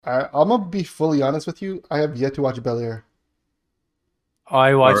I'm gonna be fully honest with you. I have yet to watch Bel Air.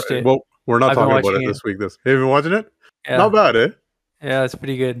 I All watched right. it. Well, we're not I've been talking about watching it it. this week. Have you been watching it? Yeah, Not bad, eh? yeah, it's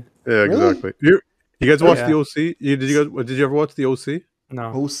pretty good. Yeah, Really? exactly. You guys watched Yeah. the OC? Did you ever watch the OC? No,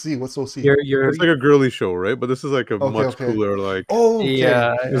 OC, what's OC? you're It's like a girly show, right? But this is like a much Okay. cooler. Like Oh, okay.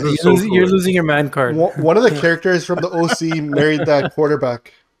 yeah. This is so You're cool. losing your man card. One of the characters from the OC married that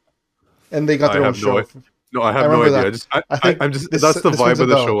quarterback, and they got I their own have no show. no, I have I no remember idea. that. I I think I'm just this- that's the this rings vibe a of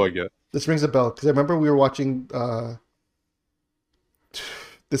the bell. show I get. This rings a bell because I remember we were watching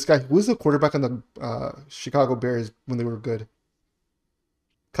this guy. Who was the quarterback on the Chicago Bears when they were good?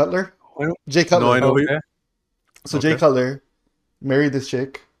 Cutler? What? Jay Cutler. No, I know. Okay. So Jay Okay. Cutler married this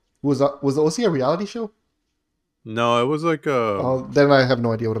chick. Was the OC a reality show? No, it was like Oh, then I have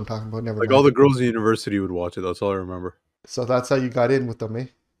no idea what I'm talking about. Never like mind. all the girls in university would watch it. That's all I remember. So that's how you got in with them, eh?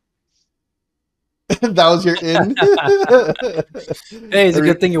 That was your in. Hey, it's a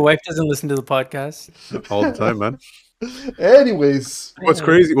good thing your wife doesn't listen to the podcast. All the time, man. Anyways, What's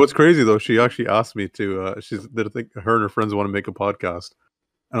crazy though, she actually asked me to think her and her friends want to make a podcast.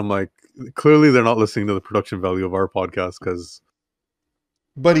 And I'm like, clearly they're not listening to the production value of our podcast because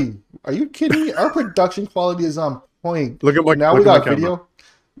buddy, are you kidding me? Our production quality is on point. look at my Now look we at my got camera. video. Look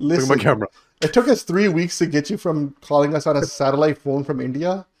at Listen, my camera. it took us 3 weeks to get you from calling us on a satellite phone from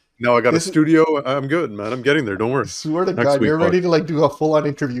India. Now I got This a is- studio. I'm good, man. I'm getting there. Don't I worry. swear to Next God, week, you're bud. ready to like do a full-on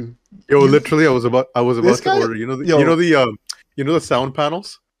interview. Yo, literally, I was about This to guy- order. You know the sound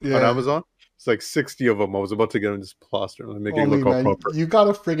panels on Amazon. It's like 60 of them. I was about to get them just plastered and make it Only, look all man, proper. you got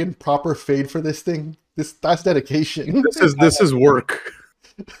a friggin' proper fade for this thing. That's dedication. This is work.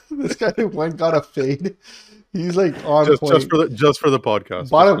 This guy went got a fade. He's like on just point. for the podcast. Bought a Just for the podcast.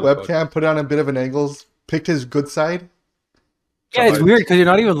 webcam, put it on a bit of an angle, picked his good side. Yeah, it's weird because you're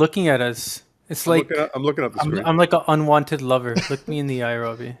not even looking at us. It's like I'm looking at the screen. I'm like an unwanted lover. Look me in the eye,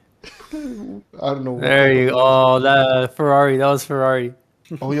 Robbie. I don't know. There you go. Oh, that Ferrari. That was Ferrari.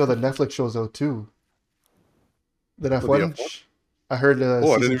 Oh, yo, the Netflix show's out too. The the F1. F1? I heard the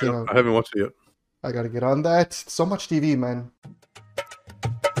Oh, I season didn't came even. out. I haven't watched it yet. I gotta get on that. So much TV, man.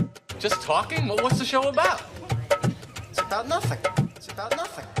 Just talking? Well, what's the show about? It's about nothing. It's about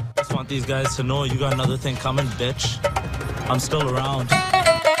nothing. Just want these guys to know you got another thing coming, bitch. I'm still around.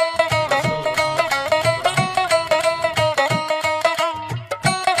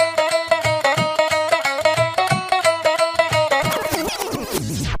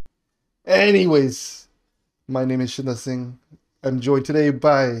 Anyways, my name is Shinda Singh. I'm joined today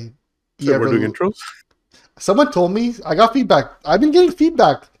by So we're doing intros. Someone told me I got feedback. I've been getting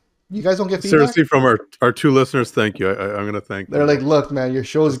feedback. You guys don't get feedback? Seriously, from our two listeners, thank you. I'm gonna thank them. They're like, look, man, your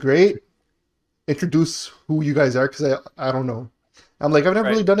show is great. Introduce who you guys are because I don't know. I'm like, I've never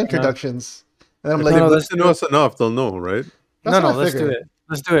really done introductions. And I'm if like, they No, listen to us enough, they'll know, right? that's No, what I let's do figured. it.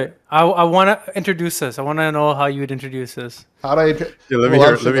 Let's do it. I want to introduce us. I want to know how you would introduce us. How do I? Yeah, let me Well,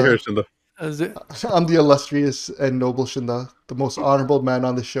 hear. I'm Let me Shinda. hear, Shinda. Is it- I'm the illustrious and noble Shinda, the most honorable man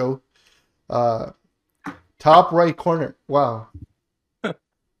on the show. Top right corner. Wow.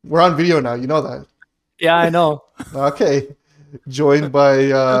 We're on video now. You know that. Yeah, I know. Okay. Joined by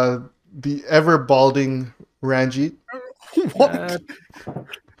the ever balding Ranjit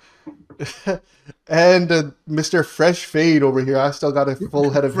and Mr. Fresh Fade over here. I still got a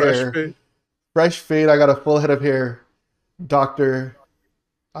full head of hair. Fresh. Fresh Fade. I got a full head of hair. Doctor.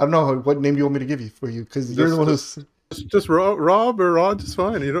 I don't know what name you want me to give you for you because you're the one who's Just Rob or Rod, just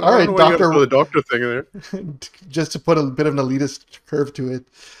fine. You don't. All I right, don't know why you gotta Dr. throw the doctor thing in there. just to put a bit of an elitist curve to it.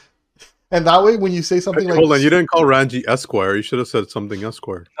 And that way, when you say something like, Hold on, you didn't call Ranji Esquire. You should have said something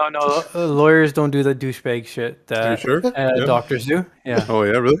Esquire. No, lawyers don't do the douchebag shit Are you that sure? Yeah. doctors do. Yeah, Oh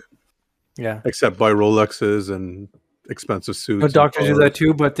yeah, really? yeah. Except buy Rolexes and expensive suits. No, and doctors do cars. that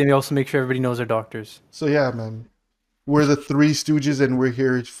too, but they also make sure everybody knows they're doctors. so yeah, man, we're the Three Stooges, and we're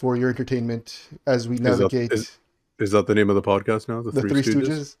here for your entertainment as we that- navigate Is that the name of the podcast now? the Three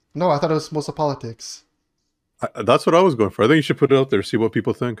Stooges. No, I thought it was Samosa Politics. That's what I was going for. I think you should put it out there, see what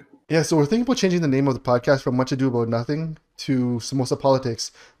people think. Yeah, so we're thinking about changing the name of the podcast from Much Ado About Nothing to Samosa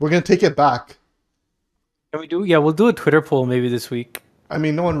Politics. We're gonna take it back. Can we do? Yeah, we'll do a Twitter poll maybe this week. I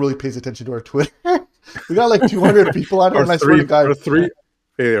mean, no one really pays attention to our Twitter. We got like 200 people on it, and I swear to God,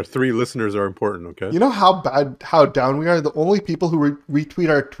 Our three listeners are important, okay? you know how down we are? The only people who retweet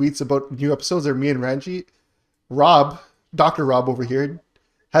our tweets about new episodes are me and Ranji. Rob, Dr. Rob over here,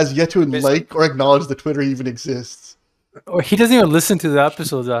 has yet to like or acknowledge the Twitter even exists. Or he doesn't even listen to the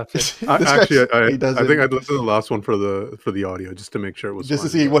episodes after. This guy- he I doesn't. think I'd listen to the last one for the audio just to make sure it was just to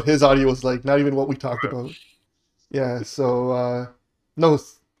fine. see what his audio was like, not even what we talked about. Yeah, so no,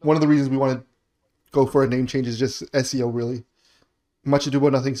 one of the reasons we want to go for a name change is just SEO, really. Much Ado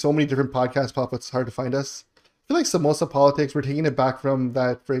About Nothing. So many different podcasts pop up. It's hard to find us. I feel like Samosa Politics. We're taking it back from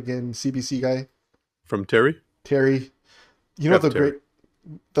that friggin' CBC guy, From Terry. Terry. You know F. the Terry. great.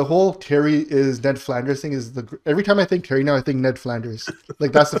 The whole Terry is Ned Flanders thing is every time I think Terry now I think Ned Flanders.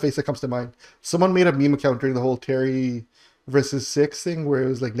 Like that's the face that comes to mind. Someone made a meme account during the whole Terry versus Six thing where it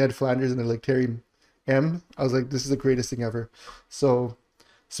was like Ned Flanders and then like Terry M. I was like, this is the greatest thing ever. So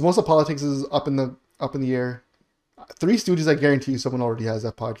Samosa Politics is up in the air. Three Stooges, I guarantee you someone already has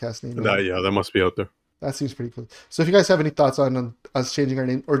that podcast name. That must be out there. That seems pretty cool. So if you guys have any thoughts on us changing our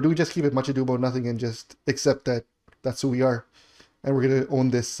name, or do we just keep it Much Ado About Nothing and just accept that that's who we are? And we're going to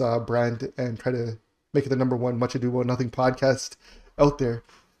own this brand and try to make it the number one Much Ado About Nothing podcast out there.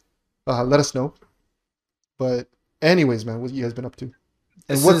 Let us know. But anyways, man, what you guys been up to?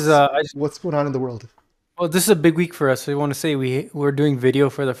 And This is what's going on in the world? well, this is a big week for us. So we want to say we're doing video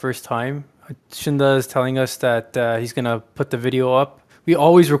for the first time. Shinda is telling us that he's gonna put the video up. We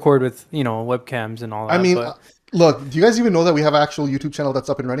always record with webcams and all that. I mean, but look, do you guys even know that we have an actual YouTube channel that's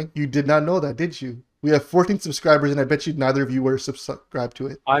up and running? You did not know that, did you? We have 14 subscribers, and I bet you neither of you were subscribed to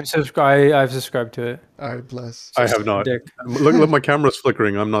it. I've subscribed to it. All right, bless. I have not. Dick. Look, my camera's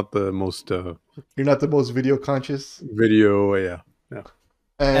flickering. I'm not the most You're not the most video conscious. video. Yeah.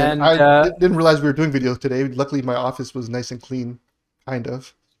 And I didn't realize we were doing video today. Luckily, my office was nice and clean, kind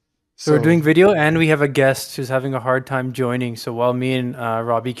of. So we're doing video, and we have a guest who's having a hard time joining. So while me and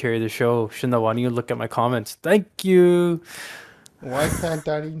Robbie carry the show, Shinda, why don't you look at my comments? Thank you. Why can't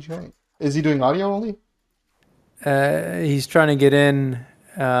Daddy join? Is he doing audio only? He's trying to get in,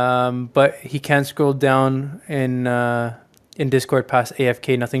 but he can't scroll down in Discord past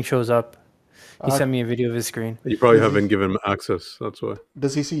AFK. Nothing shows up. He sent me a video of his screen. You probably haven't given him access. That's why.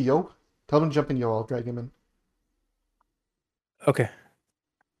 Does he see Yo? Tell him to jump in Yo. I'll drag him in. Okay.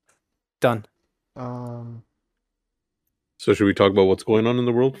 Done. So should we talk about what's going on in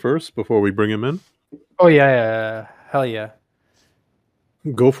the world first before we bring him in? Oh yeah. Hell yeah.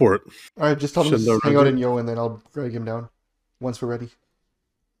 Go for it. All right, just tell him to Shinda hang out Randy. in Yo, and then I'll drag him down once we're ready.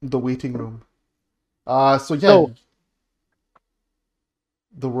 The waiting room. So yeah, So-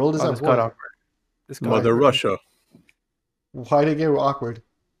 the world is Oh, at this got war. awkward. This got Mother awkward. Russia. Why did it get awkward?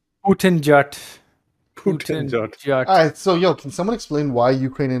 Putin Jut. Putin. Jut. All right, so Yo, can someone explain why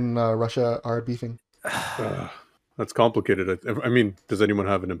Ukraine and Russia are beefing? That's complicated. I mean, does anyone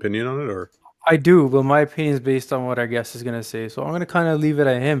have an opinion on it, or? I do, but my opinion is based on what our guest is going to say. So I'm going to kind of leave it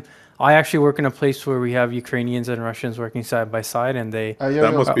at him. I actually work in a place where we have Ukrainians and Russians working side by side, and they, Yo,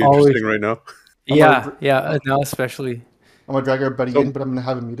 That Yo, must be always- interesting right now. yeah, now especially. I'm gonna drag our buddy So- in, but I'm gonna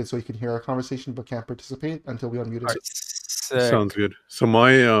have him muted so he can hear our conversation but can't participate until we unmute him. Alright, sick. Sounds good. So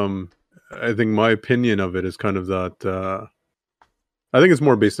my I think my opinion of it is kind of that I think it's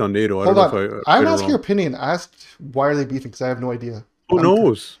more based on NATO. I Hold don't on, know if I'm right or asking your wrong. opinion. Ask why are they beefing? Because I have no idea. Who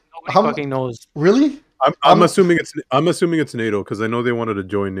knows? Nobody How- fucking knows. Really? I'm assuming it's NATO because I know they wanted to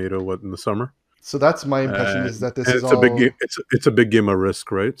join NATO in the summer. So that's my impression is that this And is it's all a big game. It's a big game of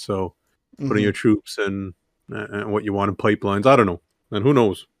risk, right? So putting Mhm. your troops in and what you want in pipelines. I don't know, and who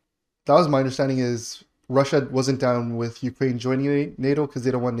knows? That was my understanding. Is Russia wasn't down with Ukraine joining NATO because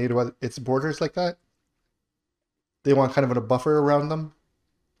they don't want NATO at its borders like that. They want kind of a buffer around them.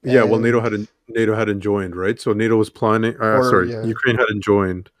 Yeah, well, And- NATO hadn't joined, right? So NATO was planning. yeah. Ukraine hadn't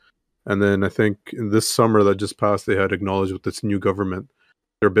joined, and then I think in this summer that just passed, they had acknowledged with this new government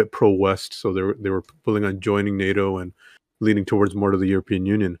they're a bit pro-West, so they were pulling on joining NATO and leaning towards more to the European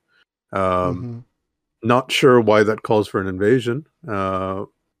Union. Mhm. Not sure why that calls for an invasion,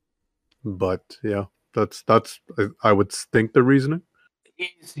 but yeah, that's I would think the reasoning.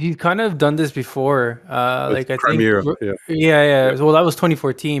 He's kind of done this before. Like I Crimea, think, yeah. yeah. Well, that was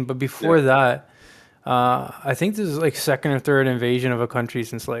 2014, but before that, I think this is like second or third invasion of a country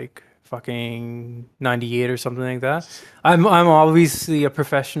since like fucking 98 or something like that. I'm obviously a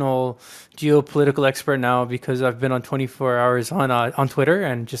professional geopolitical expert now because I've been on 24 hours on Twitter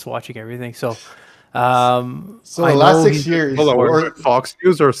and just watching everything. So, So I the last know 6 he's- years, Hold on, or- what, Fox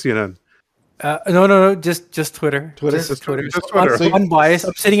News or CNN? no, just Twitter. Twitter? Just Twitter. Just So I'm Twitter. So- unbiased.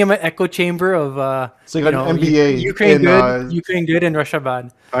 I'm sitting in my echo chamber of so you got an NBA Ukraine in, good, Ukraine good, and Russia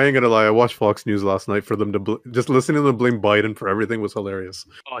bad. I ain't gonna lie, I watched Fox News last night for them to just listening to them blame Biden for everything was hilarious.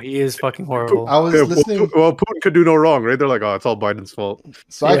 Oh, he is fucking horrible. I was Yeah, listening. well, Putin could do no wrong, right? They're like, oh, it's all Biden's fault.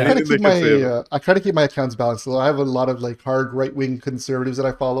 So I Yeah. try to They keep can say my I try to keep my accounts balanced. So I have a lot of like hard right wing conservatives that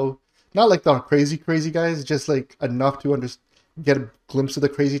I follow. Not like the crazy guys, just like enough to get a glimpse of the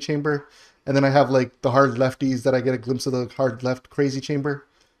crazy chamber. And then I have like the hard lefties that I get a glimpse of the hard left crazy chamber.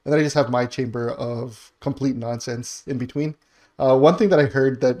 And then I just have my chamber of complete nonsense in between. One thing that I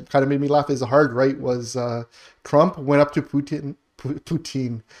heard that kind of made me laugh is the hard right was Trump went up to Putin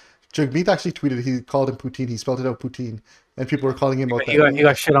Poutine. Jagmeet actually tweeted he called him Poutine. He spelled it out Poutine, and people were calling him out. He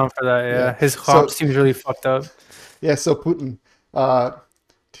got shit on for that. Yeah, Yeah. his So- comp seems really fucked up. Yeah, so Putin,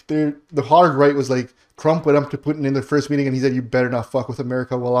 the hard right was like, Trump went up to Putin in their first meeting and he said, "You better not fuck with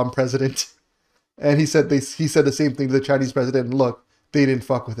America while I'm president." And he said the same thing to the Chinese president. And look, they didn't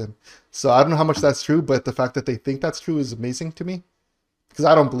fuck with him. So I don't know how much that's true, but the fact that they think that's true is amazing to me, because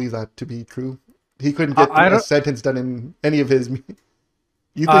I don't believe that to be true. He couldn't get I a don't- sentence done in any of his.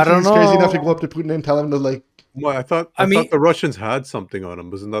 You I think don't he's crazy enough to know. go up to Putin and tell him to like? Well, I I thought mean- the Russians had something on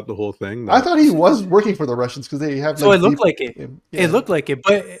him. Wasn't that the whole thing? I thought he was working for the Russians because they have. So it looked deep- like it. Yeah. It looked like it,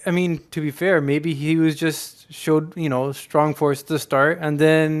 but I mean, to be fair, maybe he was just showed strong force at the start, and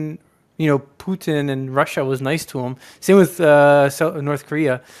then Putin and Russia was nice to him. Same with North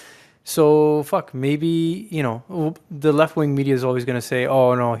Korea. So fuck, maybe the left wing media is always gonna say,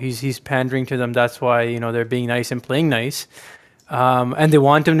 "Oh no, he's pandering to them. That's why they're being nice and playing nice." And they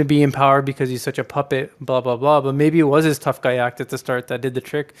want him to be in power because he's such a puppet, blah blah blah. But maybe it was his tough guy act at the start that did the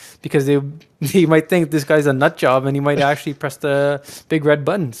trick, because they might think this guy's a nut job and he might actually press the big red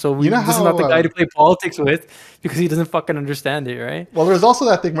button. So You know this is not the how, guy to play politics with, because he doesn't fucking understand it, right? Well, there's also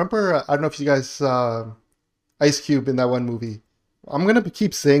that thing. Remember, I don't know if you guys Ice Cube in that one movie. I'm gonna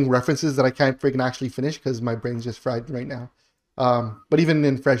keep saying references that I can't freaking actually finish because my brain's just fried right now. But even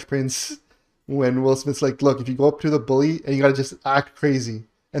in Fresh Prince, when Will Smith's like, "Look, if you go up to the bully and you gotta just act crazy,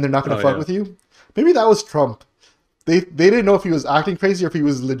 and they're not gonna Oh, fuck yeah. with you," maybe that was Trump. They didn't know if he was acting crazy or if he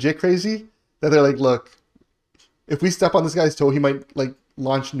was legit crazy. That they're like, "Look, if we step on this guy's toe, he might like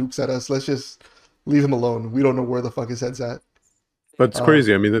launch nukes at us. Let's just leave him alone. We don't know where the fuck his head's at." But it's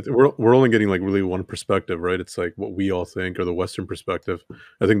crazy. I mean, we're only getting like really one perspective, right? It's like what we all think, or the Western perspective.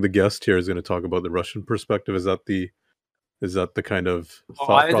 I think the guest here is going to talk about the Russian perspective. Is that the kind of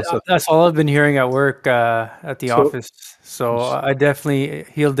thought process? That's all I've been hearing at work, at the So- office. So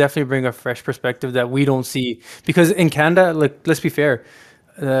he'll definitely bring a fresh perspective that we don't see. Because in Canada, like, let's be fair,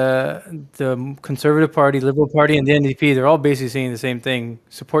 the Conservative Party, Liberal Party, and the NDP, they're all basically saying the same thing: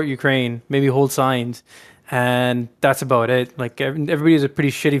 support Ukraine, maybe hold signs, and that's about it. Like, everybody has a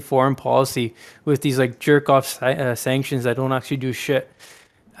pretty shitty foreign policy with these like jerk off sanctions that don't actually do shit.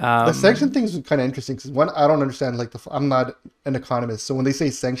 The sanction thing is kind of interesting because one, I don't understand. Like, I'm not an economist, so when they say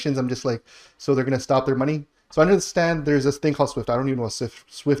sanctions, I'm just like, so they're gonna stop their money. So I understand there's this thing called SWIFT. I don't even know what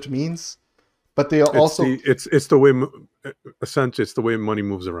SWIFT means, but they also It's the way essentially it's the way money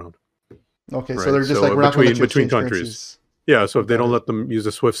moves around. okay. right, So they're just so like, we're not going to between exchange countries. currencies. Yeah, so if they Got don't it. let them use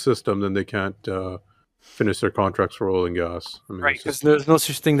the SWIFT system, then they can't finish their contracts for oil and gas. I mean, Right, it's because just- there's no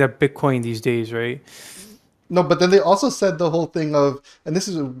such thing that Bitcoin these days, right? No, but then they also said the whole thing of, and this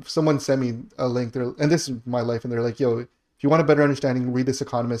is someone sent me a link there, and this is my life, and they're like, "Yo, if you want a better understanding, read this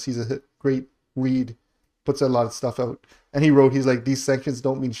economist. He's a great read, puts a lot of stuff out." And he wrote, he's like, "These sanctions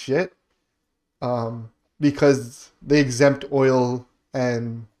don't mean shit, because they exempt oil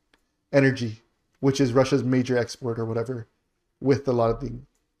and energy, which is Russia's major export or whatever, with a lot of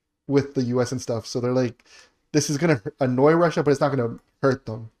with the U.S. and stuff. So they're like, this is gonna annoy Russia, but it's not gonna hurt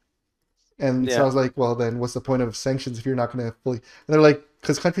them." And so Yeah. I was like, well, then what's the point of sanctions if you're not going to fully? And they're like,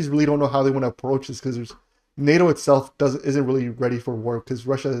 because countries really don't know how they want to approach this, because NATO itself isn't really ready for war. Because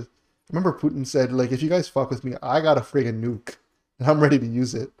Russia, remember Putin said, like, if you guys fuck with me, I got a friggin' nuke, and I'm ready to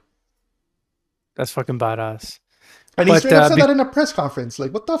use it. That's fucking badass. And he But, straight up said be- that in a press conference.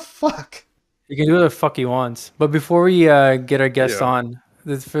 Like, what the fuck? He can do whatever the fuck he wants. But before we get our guest Yeah. on,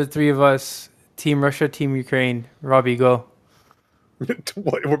 for the three of us, Team Russia, Team Ukraine, Robbie, go.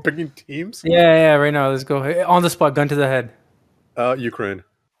 What, we're picking teams. Yeah, right now, let's go. Hey, on the spot, gun to the head. Ukraine.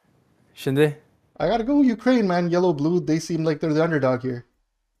 Shinde? I gotta go Ukraine, man. Yellow, blue, they seem like they're the underdog here.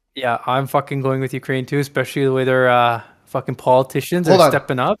 Yeah, I'm fucking going with Ukraine too, especially the way their fucking politicians Hold are on.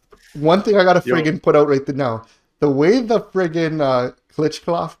 stepping up. One thing I gotta Yo. friggin' put out right now. The way the friggin'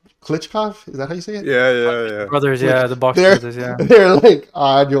 Klitschkov, is that how you say it? Yeah. Brothers, yeah, the box They're, brothers, yeah. they're like,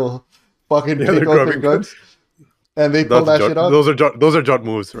 you'll fucking Yeah, take they're out their grabbing guns. And they pull That's that shit off. those are jut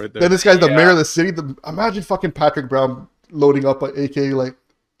moves right there. Then this guy's the Yeah. mayor of the city. Imagine fucking Patrick Brown loading up an AK, like,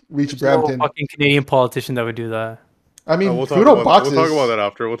 reach There's no Brampton. fucking Canadian politician that would do that. I mean, We'll talk Trudeau about boxes. We'll talk about that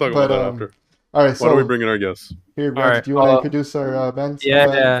after. We'll talk but, about that after. All right, Why don't we so bring in our guests? here, All Brad, right, do you want to uh, introduce our bands?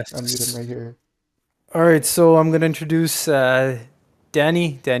 yeah. I'm muting right here. All right, so I'm gonna introduce Danny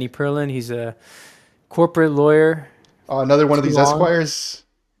Perlin. He's a corporate lawyer. Another one of these Too long. Esquires.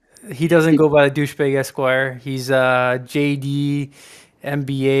 He doesn't go by the douchebag Esquire. He's JD,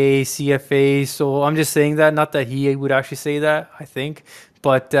 MBA, CFA. So I'm just saying that, not that he would actually say that, I think.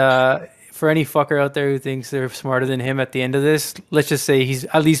 But for any fucker out there who thinks they're smarter than him at the end of this, let's just say he's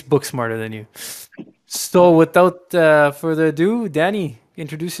at least book smarter than you. So without further ado, Danny,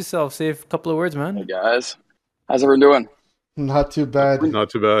 introduce yourself. Say a couple of words, Hey man. guys, how's everyone doing? Not too bad. Not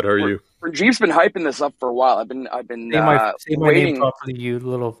too bad. How are you? Jeep's been hyping this up for a while. I've been Say my name waiting. properly, you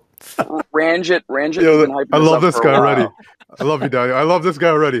little. Ranjit has Yo, been hyping I this love up this for guy a already. while. I love you, Daddy. I love this guy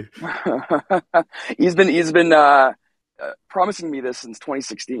already. He's been promising me this since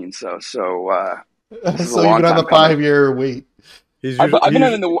 2016. So is a So long you've been on time the coming. 5-year wait. He's I've usually,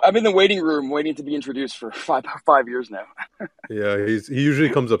 been in the waiting room waiting to be introduced for five years now. he usually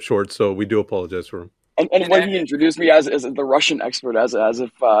comes up short, so we do apologize for him. And when he introduced me as the Russian expert, as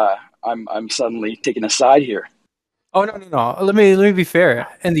if I'm suddenly taking a side here. Oh no. Let me be fair.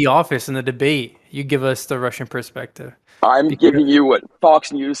 In the office, in the debate, you give us the Russian perspective. I'm giving you what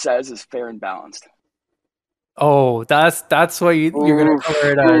Fox News says is fair and balanced. Oh, that's what you're gonna Oof,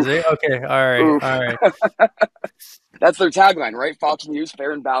 color it as. oof, Eh? Okay, oof. all right. That's their tagline, right? Fox News,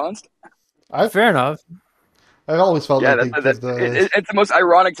 fair and balanced. Fair enough. I've always felt Yeah, like it's the most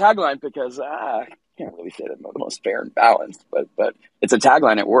ironic tagline because I can't really say that the most fair and balanced, but it's a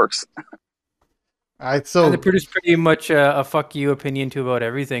tagline. It works. And they produce pretty much a fuck you opinion too about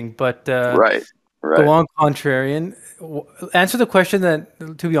everything. But Right. go on, contrarian. Answer the question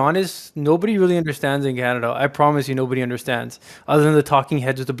that, to be honest, nobody really understands in Canada. I promise you, nobody understands, other than the talking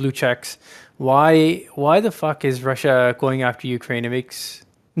heads with the blue checks. Why the fuck is Russia going after Ukraine? It makes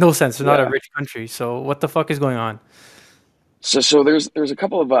no sense. They're not a rich country. So what the fuck is going on? So there's a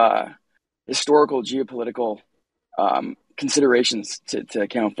couple of historical geopolitical considerations to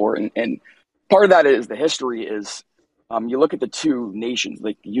account for, and part of that is the history is you look at the two nations,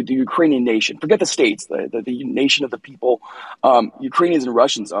 like the Ukrainian nation. Forget the states, the nation of the people. Ukrainians and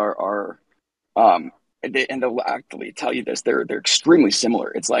Russians are and they'll actually tell you this. They're extremely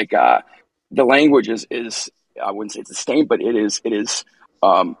similar. It's like the language is I wouldn't say it's the same, but it is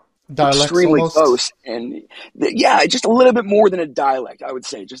extremely almost close, and just a little bit more than a dialect. I would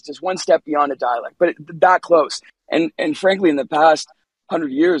say just one step beyond a dialect, but that close. And frankly, in the past 100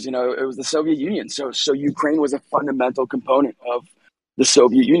 years, it was the Soviet Union. So Ukraine was a fundamental component of the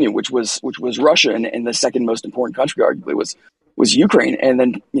Soviet Union, which was Russia, and the second most important country, arguably, was Ukraine. And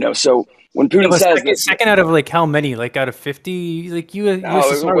then so when Putin says second out of like how many? Like out of 50? Like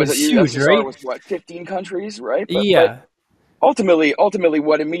USSR was huge, USSR right? was what, 15 countries, right? But ultimately,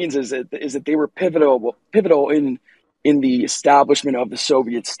 what it means is that they were pivotal in the establishment of the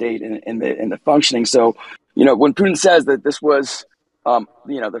Soviet state and the functioning. So, when Putin says that this was,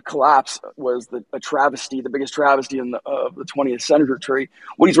 the collapse was a travesty, the biggest travesty of the 20th century,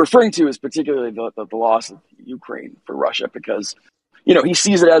 what he's referring to is particularly the loss of Ukraine for Russia, because, he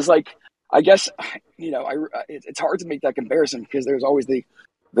sees it as like, I guess, it's hard to make that comparison because there's always the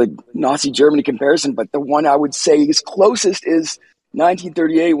Nazi Germany comparison, but the one I would say is closest is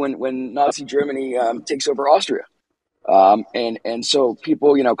 1938 when Nazi Germany takes over Austria. And so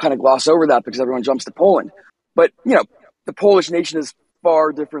people, kind of gloss over that because everyone jumps to Poland. But, the Polish nation is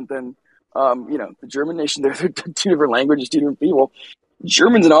far different than, the German nation. They're two different languages, two different people.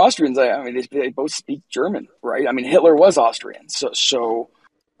 Germans and Austrians, they both speak German, right? I mean, Hitler was Austrian. So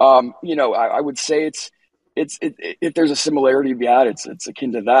I would say if there's a similarity to be had, it's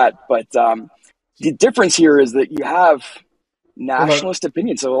akin to that. But the difference here is that you have nationalist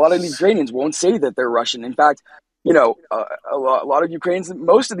opinions. So a lot of the Ukrainians won't say that they're Russian. In fact, a lot of Ukrainians,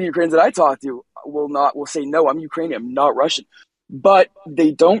 most of the Ukrainians that I talk to will say, no, I'm Ukrainian, I'm not Russian. But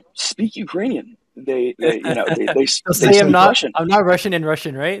they don't speak Ukrainian. They say I'm not Russian. I'm not Russian in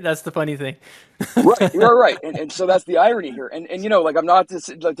Russian, right? That's the funny thing. Right, you're right, and so that's the irony here. And like I'm not to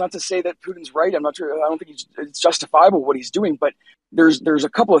say that Putin's right. I'm not sure. I don't think it's justifiable what he's doing. But there's a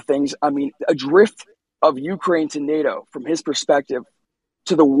couple of things. I mean, a drift of Ukraine to NATO, from his perspective,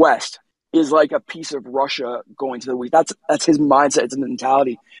 to the West is like a piece of Russia going to the West. That's his mindset. It's a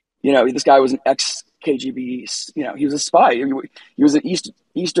mentality. This guy was an ex-KGB. He was a spy. He was in East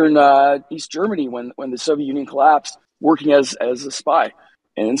Germany when the Soviet Union collapsed, working as a spy.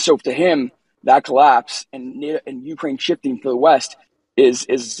 And so to him, that collapse and Ukraine shifting to the West is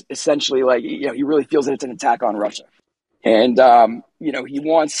essentially like, he really feels that it's an attack on Russia. And, he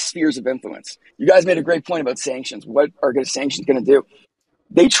wants spheres of influence. You guys made a great point about sanctions. What are sanctions going to do?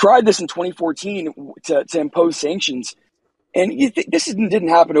 They tried this in 2014 to impose sanctions. And this didn't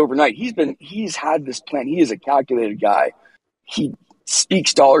happen overnight. He's had this plan. He is a calculated guy. He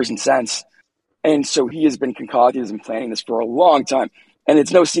speaks dollars and cents. And so he has been concocting and planning this for a long time. And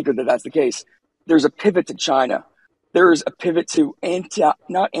it's no secret that that's the case. There's a pivot to China. There's a pivot to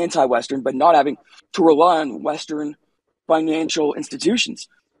not anti-Western, but not having to rely on Western financial institutions.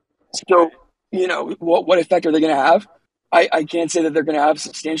 So, what effect are they going to have? I can't say that they're going to have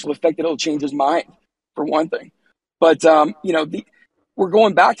substantial effect that it'll change his mind. for one thing. But we're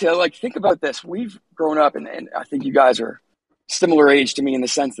going back to, like, think about this. We've grown up, and I think you guys are similar age to me in the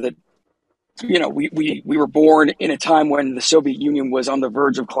sense that we were born in a time when the Soviet Union was on the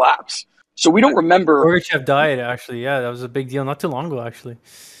verge of collapse. So we don't remember. Gorbachev died, actually. Yeah, that was a big deal not too long ago, actually.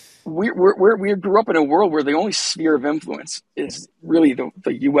 We grew up in a world where the only sphere of influence is really the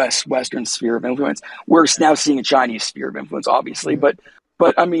U.S. Western sphere of influence. We're now seeing a Chinese sphere of influence, obviously, but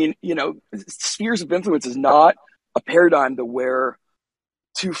I mean, spheres of influence is not a paradigm that we're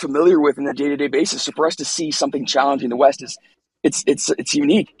too familiar with in a day-to-day basis. So for us to see something challenging the West it's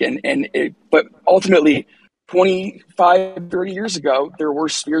unique, but ultimately 25, 30 years ago, there were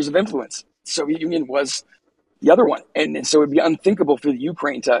spheres of influence. Soviet Union was the other one. And so it'd be unthinkable for the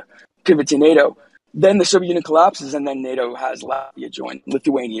Ukraine to pivot to NATO. Then the Soviet Union collapses, and then NATO has Latvia join,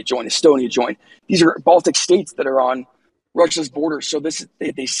 Lithuania join, Estonia join. These are Baltic states that are on Russia's border. So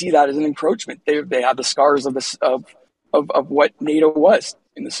they see that as an encroachment. They have the scars of this of what NATO was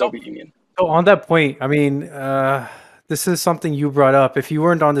in the Soviet Union. So on that point, I mean, this is something you brought up. If you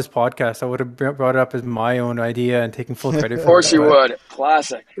weren't on this podcast, I would have brought it up as my own idea and taken full credit for it. Of course you would.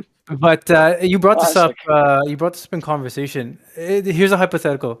 Classic. But you brought this up. You brought this up in conversation. Here's a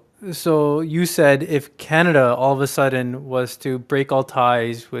hypothetical. So you said if Canada all of a sudden was to break all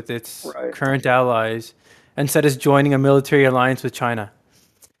ties with its current allies and said it's joining a military alliance with China,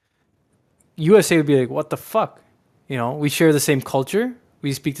 USA would be like, "What the fuck? We share the same culture.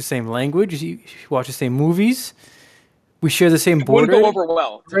 We speak the same language. We watch the same movies. We share the same border." Wouldn't go over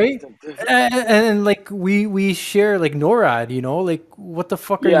well, right? And like we share like NORAD, like what the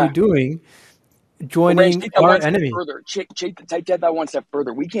fuck are you doing? Joining our enemy. Take that one step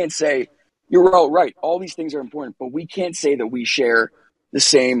further. We can't say you're all right. All these things are important, but we can't say that we share the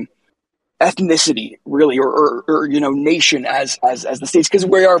same ethnicity, really, or nation as the states, because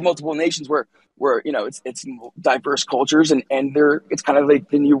we are multiple nations where it's diverse cultures and it's kind of like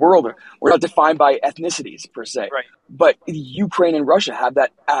the new world. We're not defined by ethnicities per se, right? But Ukraine and Russia have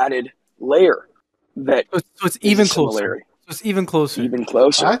that added layer that so it's even closer. So it's even closer. Even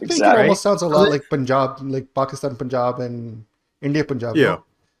closer. I think it almost sounds a lot like Punjab, like Pakistan Punjab and India Punjab. Yeah. No?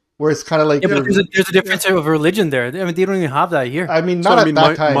 Where it's kind of like but there's a difference of religion there. I mean, they don't even have that here. I mean, not at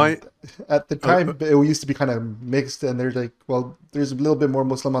that time. At the time, it used to be kind of mixed, and there's like, well, there's a little bit more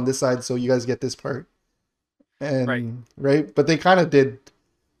Muslim on this side, so you guys get this part, and right. But they kind of did.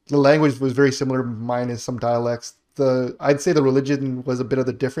 The language was very similar, minus some dialects. I'd say the religion was a bit of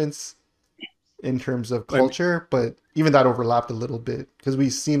the difference in terms of culture, but even that overlapped a little bit because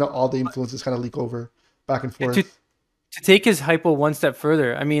we've seen all the influences kind of leak over back and forth. To take his hypo one step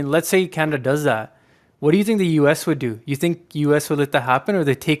further, I mean, let's say Canada does that. What do you think the U.S. would do? You think U.S. would let that happen, or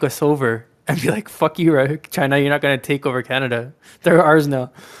they take us over and be like, "Fuck you, right? China, you're not going to take over Canada. They're ours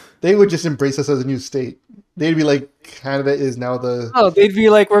now." They would just embrace us as a new state. They'd be like, Canada is now the... Oh, they'd be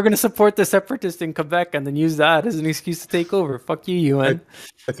like, we're going to support the separatists in Quebec and then use that as an excuse to take over. Fuck you, UN.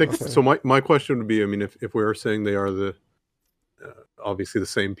 I think, so my question would be, I mean, if we are saying they are obviously the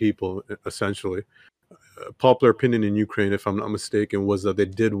same people, essentially, popular opinion in Ukraine, if I'm not mistaken, was that they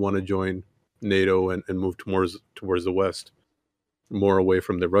did want to join NATO and move towards the West, more away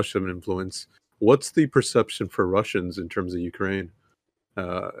from the Russian influence. What's the perception for Russians in terms of Ukraine?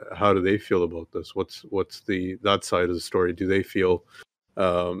 How do they feel about this? What's that side of the story? Do they feel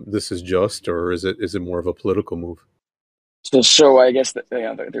this is just, or is it more of a political move? So I guess that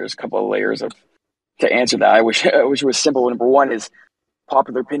there's a couple of layers to answer that. I wish it was simple. Number one is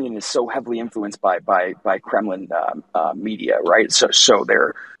popular opinion is so heavily influenced by Kremlin media, right? So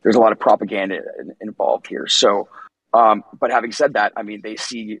there's a lot of propaganda involved here. So, but having said that, I mean,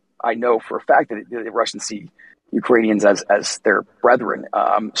 I know for a fact that the Russians see Ukrainians as their brethren.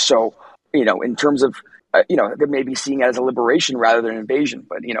 So, in terms of, they may be seeing it as a liberation rather than an invasion,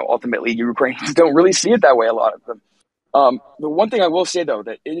 but, ultimately Ukrainians don't really see it that way, a lot of them. The one thing I will say, though,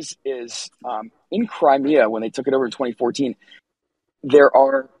 that is in Crimea, when they took it over in 2014, there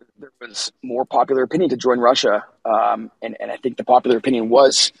was more popular opinion to join Russia. And I think the popular opinion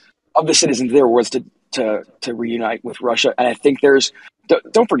was of the citizens there was to reunite with Russia. And I think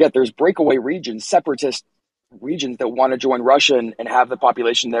don't forget, there's breakaway regions, separatist regions that want to join Russia and have the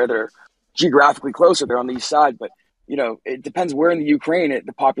population there that are geographically closer. They're on the east side, but it depends where in the Ukraine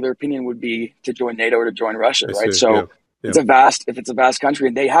the popular opinion would be to join NATO or to join Russia, right? So if it's a vast country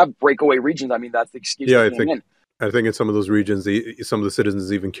and they have breakaway regions, I mean, that's the excuse. I think in some of those regions, some of the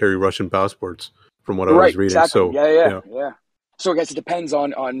citizens even carry Russian passports, from what I was reading. Exactly. So yeah. So I guess it depends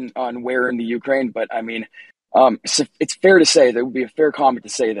on where in the Ukraine, but I mean, it's fair to say, that would be a fair comment to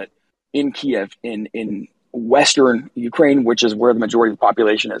say that in Kiev, in Western Ukraine, which is where the majority of the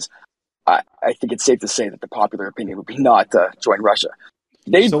population is, I think it's safe to say that the popular opinion would be not to join Russia.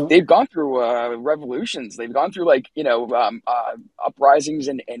 They've gone through revolutions. They've gone through uprisings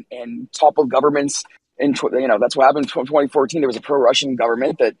and toppled governments. That's what happened in 2014. There was a pro-Russian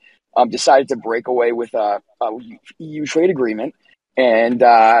government that decided to break away with a EU trade agreement and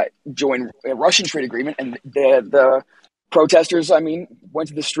join a Russian trade agreement. And the protesters, went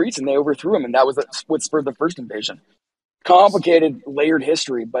to the streets and they overthrew them. And that was what spurred the first invasion. Complicated, layered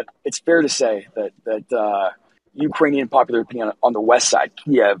history, but it's fair to say that Ukrainian popular opinion on the west side,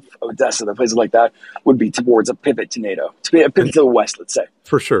 Kiev, Odessa, the places like that, would be towards a pivot to NATO, a pivot to the west, let's say.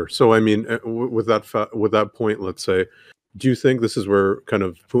 For sure. So, with that point, let's say, do you think this is where kind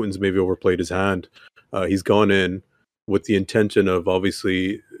of Putin's maybe overplayed his hand? He's gone in with the intention of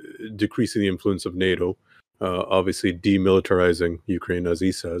obviously decreasing the influence of NATO, obviously demilitarizing Ukraine, as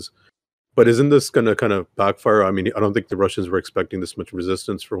he says. But isn't this going to kind of backfire? I don't think the Russians were expecting this much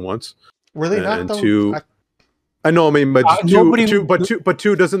resistance for once. Were they not? And two, I know. But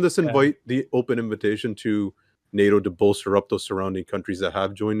two, doesn't this invite the open invitation to NATO to bolster up those surrounding countries that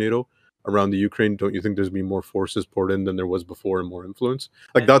have joined NATO around the Ukraine? Don't you think there's been more forces poured in than there was before and more influence?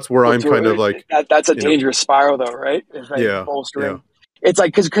 That's where I'm kind of like. That's a dangerous spiral, though, right? Bolstering. Yeah. It's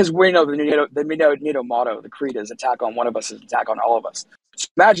like because we know the NATO motto, the creed is attack on one of us is attack on all of us. So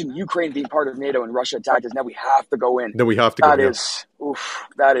imagine Ukraine being part of NATO and Russia attacked us. Now we have to go in. That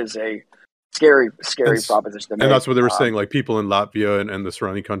is a scary proposition to make. And that's what they were saying. Like people in Latvia and the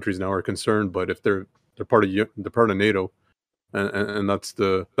surrounding countries now are concerned, but if they're part of NATO, and that's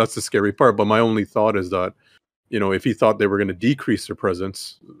the scary part. But my only thought is that, if he thought they were going to decrease their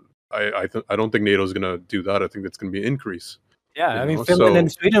presence, I don't think NATO is going to do that. I think it's going to be an increase. Yeah, Finland and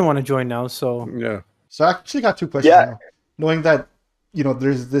Sweden want to join now, so yeah. So I actually got two questions now. Knowing that,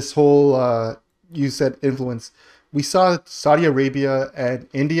 there's this whole you said influence. We saw Saudi Arabia and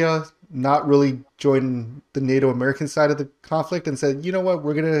India not really join the NATO American side of the conflict and said, you know what,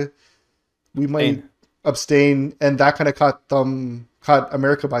 we might abstain, and that kind of caught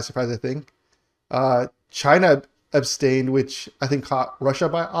America by surprise, I think. China abstained, which I think caught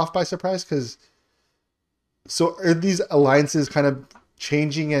Russia off by surprise, so are these alliances kind of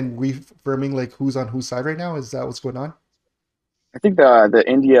changing and reaffirming like who's on whose side right now? Is that what's going on? I think the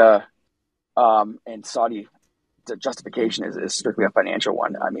India and Saudi justification is strictly a financial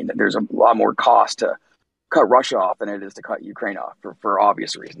one. There's a lot more cost to cut Russia off than it is to cut Ukraine off for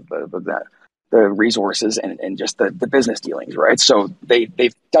obvious reasons. The resources and just the business dealings, right? So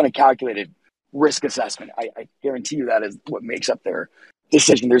they've done a calculated risk assessment. I guarantee you that is what makes up their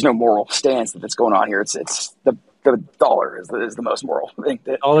decision. There's no moral stance that's going on here. It's the dollar is the most moral thing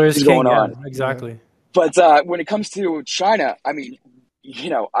that is going on. Exactly. But when it comes to China,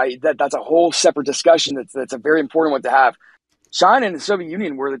 that's a whole separate discussion. That's a very important one to have. China and the Soviet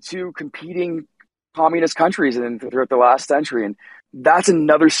Union were the two competing communist countries throughout the last century, and that's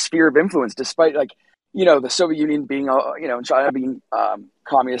another sphere of influence. Despite the Soviet Union being and China being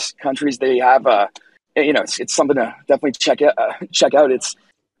communist countries, they have it's something to definitely check out. It's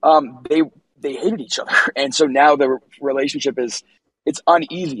they hated each other, and so now the relationship it's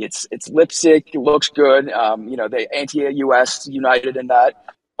uneasy. It's lipstick. It looks good. They anti-US united in that,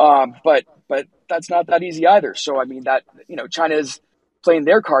 but that's not that easy either. So China's playing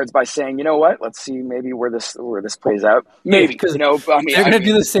their cards by saying, you know what, let's see maybe where this plays out. Maybe they're gonna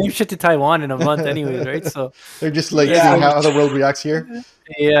do the same shit to Taiwan in a month, anyways, right? So they're just seeing how the world reacts here.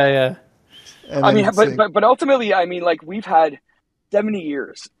 Yeah. But ultimately, we've had 70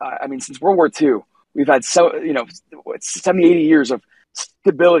 years. Since World War II, we've had 70, 80 years of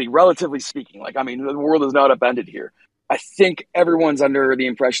stability, relatively speaking. The world is not upended here. I think everyone's under the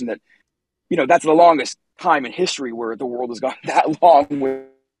impression that, that's the longest time in history where the world has gone that long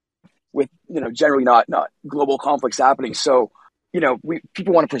with generally not global conflicts happening. So,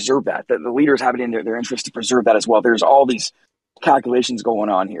 people want to preserve that. The leaders have it in their interest to preserve that as well. There's all these calculations going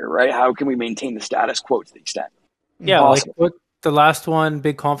on here, right? How can we maintain the status quo to the extent? Yeah, possible? What the last one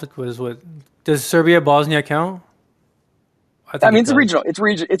big conflict was, what does Serbia Bosnia count? It's regional.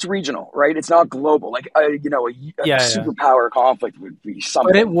 It's regional, right? It's not global. A superpower conflict would be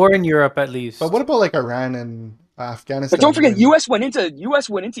something. But it war in Europe at least. But what about Iran and Afghanistan? But don't forget, U.S. went into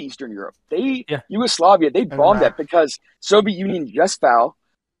Eastern Europe. Yugoslavia, they bombed that because Soviet Union just fell,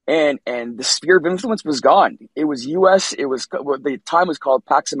 and the sphere of influence was gone. It was U.S. It was what the time was called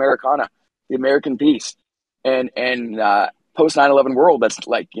Pax Americana, the American peace, and post 9/11 world that's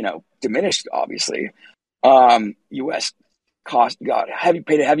diminished obviously. U.S.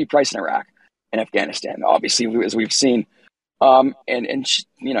 paid a heavy price in Iraq and Afghanistan, obviously, as we've seen. China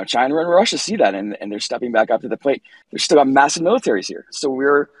and Russia see that, and they're stepping back up to the plate. There's still got massive militaries here. So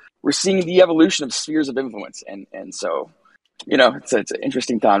we're we're seeing the evolution of spheres of influence, and so it's an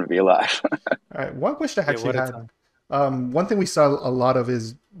interesting time to be alive. All right, one question I Yeah, actually what a had. time. One thing we saw a lot of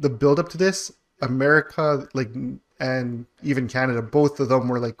is the build up to this. America, and even Canada, both of them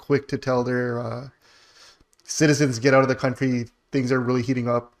were like quick to tell their citizens get out of the country. Things are really heating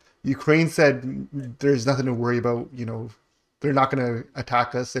up. Ukraine said there's nothing to worry about. They're not going to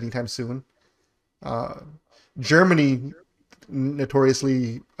attack us anytime soon. Germany,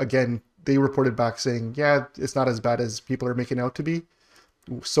 notoriously, again, they reported back saying, yeah, it's not as bad as people are making out to be.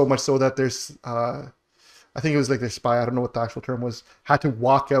 So much so that there's, I think it was like their spy, I don't know what the actual term was, had to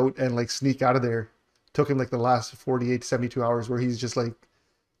walk out and like sneak out of there. Took him like the last 48, 72 hours where he's just like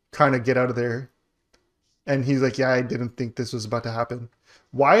trying to get out of there. And he's like, yeah, I didn't think this was about to happen.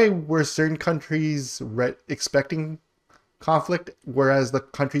 Why were certain countries expecting conflict, whereas the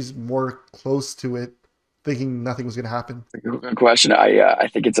countries more close to it thinking nothing was going to happen? Good question. I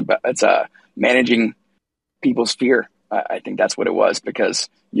think it's managing people's fear. I think that's what it was, because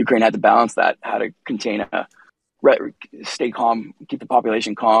Ukraine had to balance that, how to contain stay calm, keep the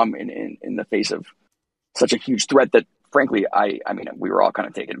population calm in the face of such a huge threat that, frankly, I mean, we were all kind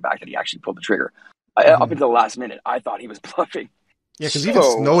of taken aback that he actually pulled the trigger. Up until the last minute, I thought he was bluffing. Yeah, because even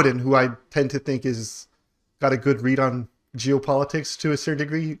Snowden, who I tend to think is got a good read on geopolitics to a certain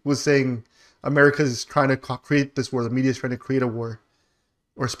degree, was saying America is trying to create this war. The media is trying to create a war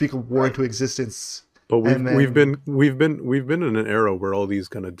or speak a war into existence. But we've been in an era where all these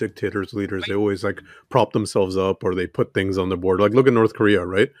kind of dictators, leaders, they always like prop themselves up or they put things on the board. Like look at North Korea,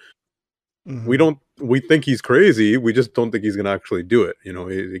 right? Mm-hmm. We think he's crazy. We just don't think he's going to actually do it.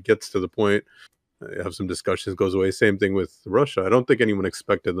 It gets to the point, have some discussions, goes away. Same thing with Russia. I don't think anyone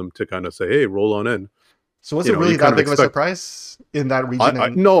expected them to kind of say, hey, roll on in. So was it really that big of a surprise in that region?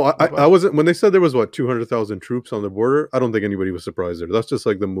 I wasn't. When they said there was 200,000 troops on the border, I don't think anybody was surprised there. That's just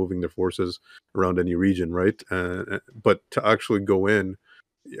like them moving their forces around any region, right? But to actually go in,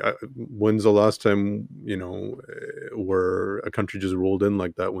 when's the last time where a country just rolled in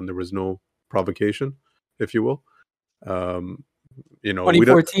like that when there was no provocation, if you will?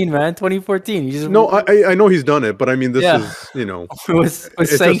 2014, man, 2014. You just I know he's done it, but I mean, this is with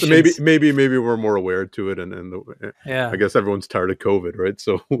sanctions. Just maybe we're more aware to it, and I guess everyone's tired of COVID, right?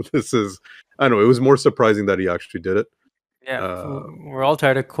 So this is, I don't know, it was more surprising that he actually did it. Yeah, we're all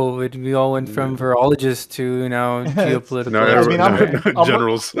tired of COVID. We all went from virologists to now geopolitical. I'm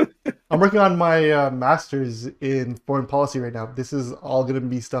generals. I'm working on my master's in foreign policy right now. This is all going to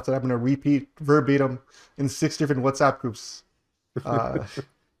be stuff that I'm going to repeat verbatim in 6 different WhatsApp groups.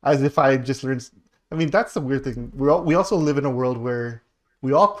 As if I just learned. I mean, that's the weird thing. We also live in a world where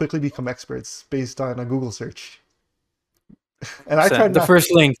we all quickly become experts based on a Google search. And I try the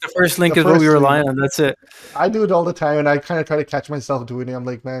first link is what we rely on. That's it. I do it all the time, and I kind of try to catch myself doing it. I'm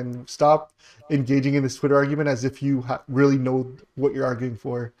like, man, stop engaging in this Twitter argument as if you really know what you're arguing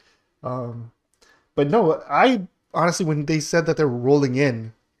for. But no, I honestly, when they said that they're rolling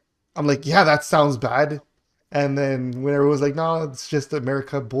in, I'm like, yeah, that sounds bad. And then when everyone was like, no, it's just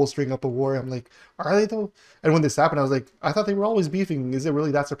America bolstering up a war, I'm like, are they though? And when this happened, I was like, I thought they were always beefing. Is it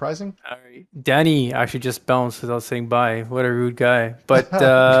really that surprising? All right. Danny actually just bounced without saying bye. What a rude guy. But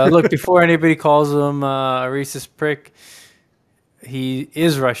look, before anybody calls him a racist prick, he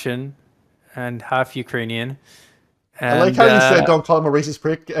is Russian and half Ukrainian. And, I like how you said don't call him a racist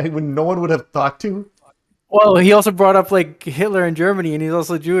prick when no one would have thought to. Well, he also brought up like Hitler in Germany, and he's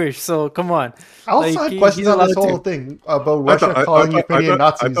also Jewish. So come on. I also had questions on this whole thing about Russia calling Ukrainian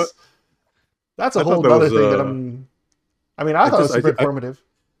Nazis. That's a whole other thing that I thought it was super informative.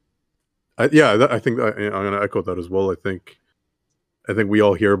 I think I'm going to echo that as well. I think we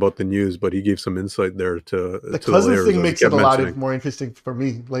all hear about the news, but he gave some insight there to the cousins thing makes it a lot more interesting for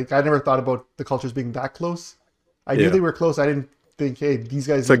me. Like I never thought about the cultures being that close. I knew they were close. I didn't think, hey, these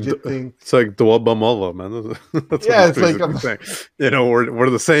guys legit think. It's like Dawabamala, man. That's it's like we're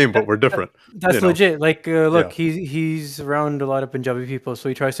the same, but we're different. That's legit. Like, look, he's around a lot of Punjabi people, so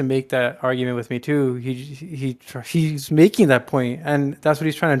he tries to make that argument with me too. He's making that point, and that's what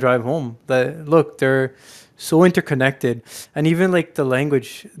he's trying to drive home. That look, they're so interconnected, and even like the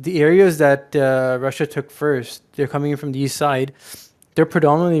language, the areas that Russia took first, they're coming in from the east side. They're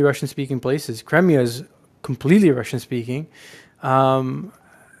predominantly Russian-speaking places. Crimea is completely Russian-speaking.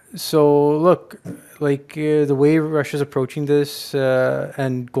 So look, like the way Russia's approaching this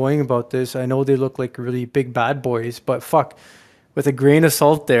and going about this, I know they look like really big bad boys, but fuck, with a grain of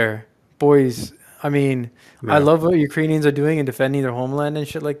salt there, boys. I mean, I love what Ukrainians are doing and defending their homeland and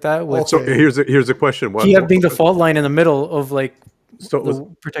shit like that. So here's a question: Kiev being the fault line in the middle of like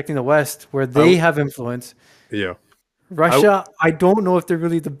protecting the West, where they have influence. Yeah. Russia, I don't know if they're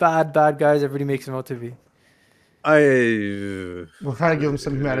really the bad guys everybody makes them out to be. We're trying to give them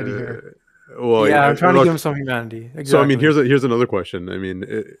some humanity here. Well, Yeah, I'm trying to look, give them some humanity. Exactly. So I mean, here's another question. I mean,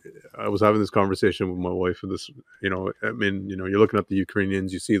 I was having this conversation with my wife, and this, I mean, you're looking at the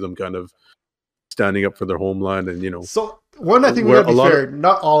Ukrainians, you see them kind of standing up for their homeland, and So one, I think we gotta be fair.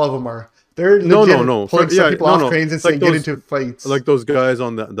 Not all of them are. They're no. pulling some people off trains and saying get into fights. Like those guys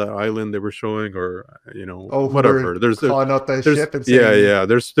on that island they were showing, or whatever. whatever. There's calling out that ship and saying, yeah.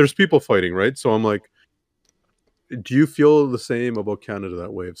 There's people fighting, right? So I'm like, do you feel the same about Canada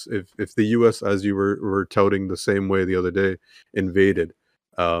that way? If the U.S., as you were touting the same way the other day, invaded,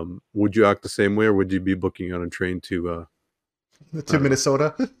 would you act the same way, or would you be booking on a train to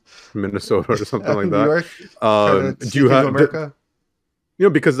Minnesota, or something like New that? York, do you have America?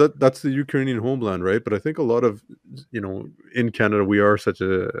 Because that's the Ukrainian homeland, right? But I think a lot of in Canada we are such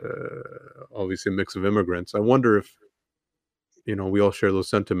a obviously a mix of immigrants. I wonder if we all share those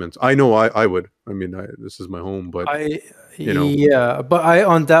sentiments. I know I would. I mean, this is my home, but yeah. But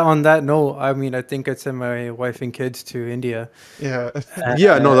on that note, I mean, I think I'd send my wife and kids to India. Yeah.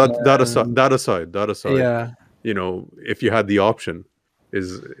 Yeah. No, that aside. Yeah. If you had the option,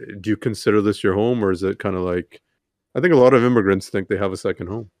 do you consider this your home, or is it kind of like? I think a lot of immigrants think they have a second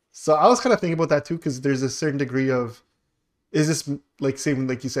home. So I was kind of thinking about that too, because there's a certain degree of, is this like same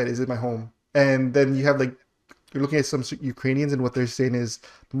like you said, is it my home? And then you have like, you're looking at some Ukrainians and what they're saying is,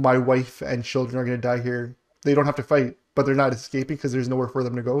 my wife and children are going to die here. They don't have to fight, but they're not escaping because there's nowhere for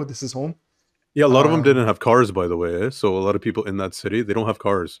them to go. This is home. Yeah, a lot of them didn't have cars, by the way. So a lot of people in that city, they don't have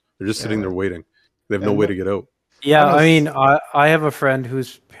cars. They're just sitting there waiting. They have no way to get out. Yeah, I mean, I have a friend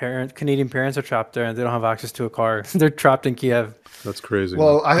whose Canadian parents are trapped there and they don't have access to a car. They're trapped in Kiev. That's crazy.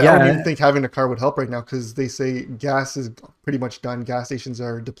 Well, I don't even think having a car would help right now, because they say gas is pretty much done. Gas stations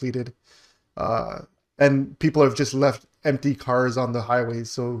are depleted. And people have just left empty cars on the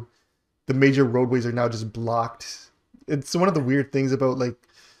highways. So the major roadways are now just blocked. It's one of the weird things about like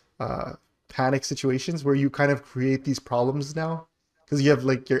panic situations where you kind of create these problems now, because you have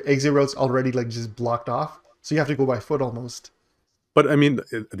like your exit routes already like just blocked off. So you have to go by foot almost. But I mean,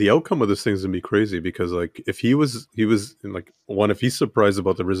 the outcome of this thing is gonna be crazy, because like if he was like if he's surprised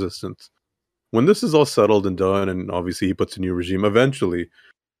about the resistance, when this is all settled and done, and obviously he puts a new regime, eventually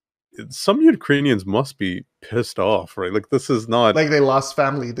some Ukrainians must be pissed off, right? Like this is not like they lost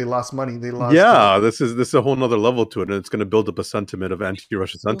family, they lost money, they lost. Yeah, this is a whole nother level to it, and it's going to build up a sentiment of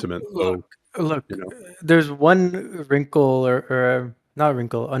anti-Russia sentiment. Look, there's one wrinkle or not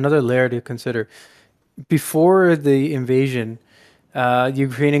wrinkle, another layer to consider. Before the invasion, the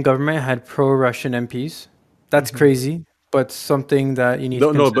Ukrainian government had pro-Russian MPs. That's crazy, but something that you need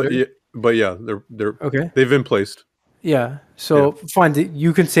to consider. But yeah, they're okay. They've been placed. Yeah, so fine.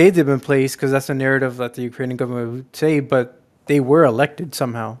 You can say they've been placed because that's a narrative that the Ukrainian government would say, but they were elected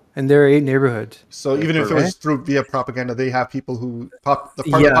somehow in their 8 neighborhoods. So even if it was via propaganda, they have people who the part of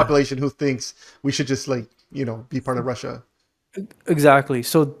the population who thinks we should just be part of Russia. Exactly.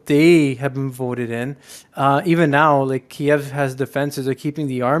 So they have been voted in. Even now, like Kiev has defenses of keeping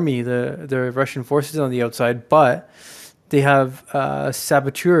the army, the Russian forces on the outside, but they have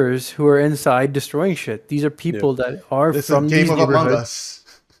saboteurs who are inside destroying shit. These are people that are from these neighborhoods. Among Us.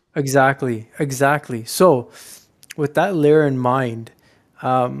 Exactly. So with that layer in mind,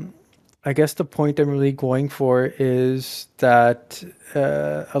 I guess the point I'm really going for is that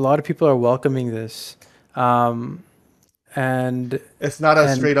a lot of people are welcoming this. And it's not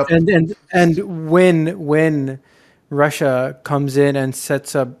a straight up and when Russia comes in and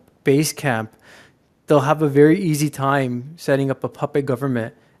sets up base camp, they'll have a very easy time setting up a puppet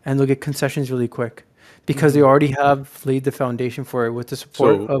government, and they'll get concessions really quick because they already have laid the foundation for it with the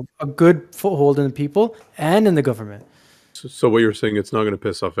support of a good foothold in the people and in the government. So what you're saying, it's not going to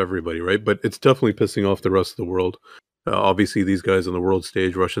piss off everybody, right? But it's definitely pissing off the rest of the world. Obviously, these guys on the world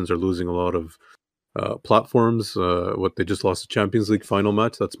stage, Russians are losing a lot of platforms. They just lost the Champions League final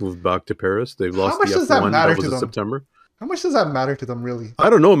match that's moved back to Paris. They've lost the F1 that was in September. How much does that matter to them, really?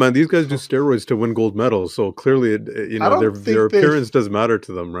 I don't know, man. These guys do steroids to win gold medals, so clearly, their appearance does matter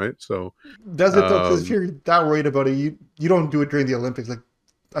to them, right? So does it though? Because if you're that worried about it, you don't do it during the Olympics. Like,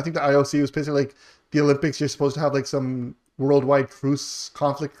 I think the IOC was pissing like the Olympics. You're supposed to have like some worldwide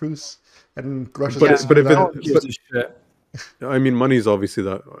conflict truce, and Russia's I mean, money is obviously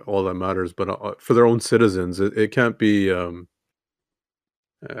all that matters, but for their own citizens, it can't be.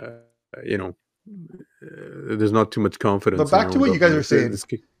 There's not too much confidence. But back to what you guys are saying,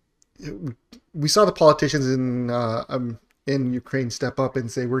 we saw the politicians in Ukraine step up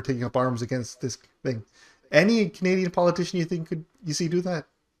and say we're taking up arms against this thing. Any Canadian politician you think you see do that?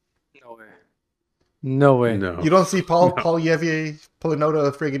 No way. No way. No. You don't see Paul Poilievre pulling out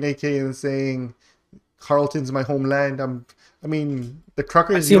a friggin' AK and saying, "Carleton's my homeland." I mean, the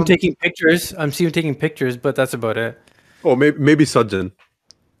truckers. I see him taking pictures. I'm seeing him taking pictures, but that's about it. Oh, maybe Sudden,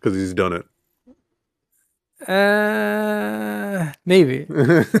 because he's done it. Maybe.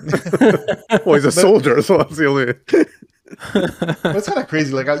 Well, he's a soldier, so that's the only. But it's kind of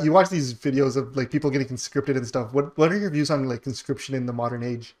crazy. Like you watch these videos of like people getting conscripted and stuff. What are your views on like conscription in the modern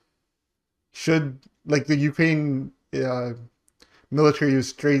age? Should like the Ukraine military use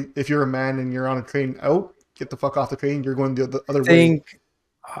straight? If you're a man and you're on a train, out, get the fuck off the train. You're going the other way.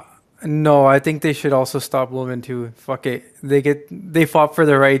 No, I think they should also stop women too. Fuck it. They fought for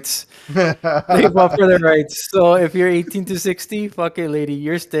their rights. They fought for their rights. So if you're 18 to 60, fuck it, lady,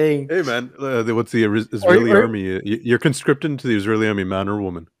 you're staying. Hey man, what's the Israeli army? You're conscripted into the Israeli army, man or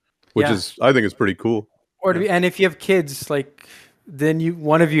woman, which is I think is pretty cool. And if you have kids, like then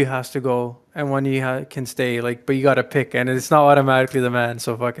one of you has to go and one of you can stay. Like, but you got to pick, and it's not automatically the man.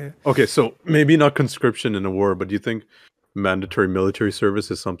 So fuck it. Okay, so maybe not conscription in a war, but do you think mandatory military service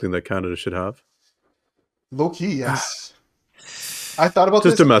is something that Canada should have? Low key, yes. I thought about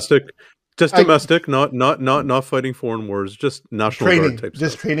just this. domestic, not fighting foreign wars, just national training, guard type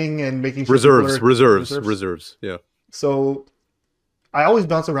just stuff. Training and making sure reserves. Yeah. So I always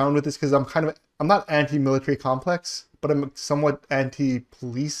bounce around with this because I'm not anti-military complex, but I'm somewhat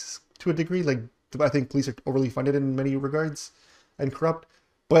anti-police to a degree. Like I think police are overly funded in many regards and corrupt.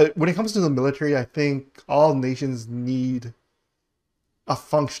 But when it comes to the military, I think all nations need a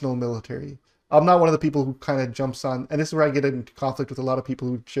functional military. I'm not one of the people who kind of jumps on, and this is where I get into conflict with a lot of people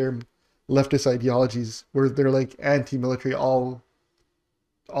who share leftist ideologies, where they're like anti-military all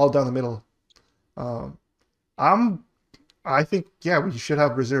down the middle. I think, yeah, we should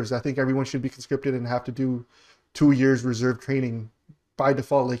have reserves. I think everyone should be conscripted and have to do 2 years reserve training by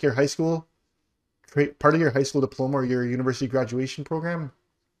default. Like your high school, part of your high school diploma or your university graduation program.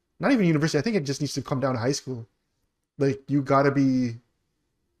 Not even university. I think it just needs to come down to high school. Like you got to be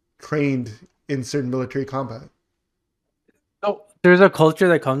trained in certain military combat. Oh, there's a culture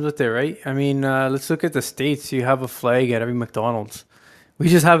that comes with it, right? I mean, let's look at the States. You have a flag at every McDonald's. We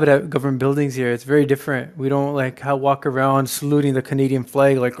just have it at government buildings here. It's very different. We don't walk around saluting the Canadian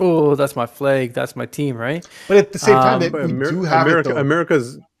flag like, oh, that's my flag, that's my team, right? But at the same time, we do have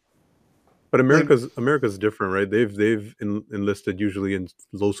America's different, right? They've enlisted usually in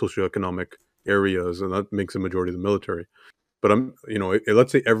low socioeconomic areas, and that makes a majority of the military. But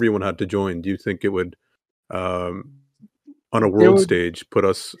let's say everyone had to join. Do you think it would, on a world stage, put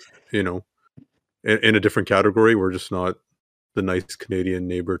us, in a different category? We're just not the nice Canadian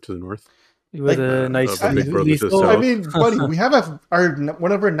neighbor to the north. With a nice big brother to the south. I mean, buddy, we have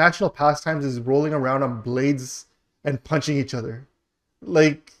one of our national pastimes is rolling around on blades and punching each other.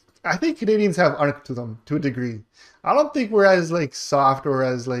 Like, I think Canadians have honor to them to a degree. I don't think we're as like soft or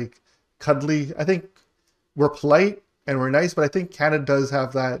as like cuddly. I think we're polite and we're nice, but I think Canada does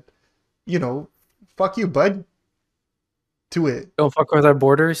have that, fuck you, bud, to it. Don't fuck with our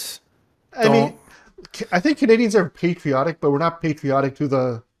borders. I mean, I think Canadians are patriotic, but we're not patriotic to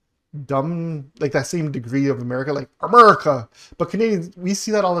the dumb, like that same degree of America, like America. But Canadians, we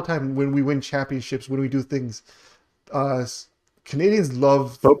see that all the time when we win championships, when we do things. Canadians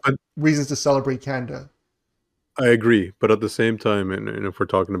love reasons to celebrate Canada. I agree, but at the same time, and if we're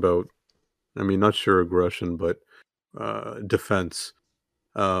talking about, not sure aggression, but defense,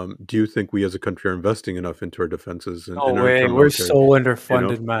 do you think we as a country are investing enough into our defenses? No way, we're so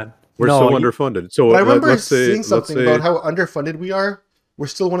underfunded, man. We're so underfunded. So I remember seeing something about how underfunded we are. We're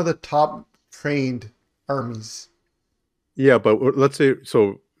still one of the top trained armies. Yeah, but let's say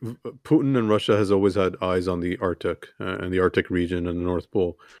so. Putin and Russia has always had eyes on the Arctic and the Arctic region and the North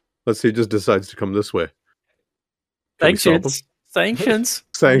Pole. Let's say he just decides to come this way. Sanctions. We're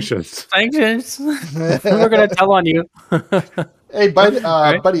gonna tell on you. Hey,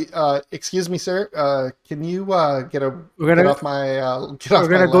 buddy. Excuse me, sir. Can you get off my? We're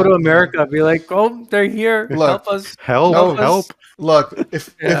gonna go to America. Be like, oh, they're here. Look, help us. Help. Look,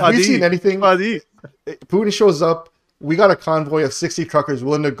 if we've seen anything, Putin shows up. We got a convoy of 60 truckers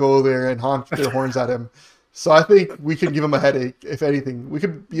willing to go there and honk their horns at him. So I think we could give him a headache. If anything, we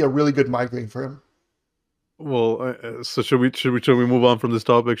could be a really good migraine for him. Well, so should we move on from this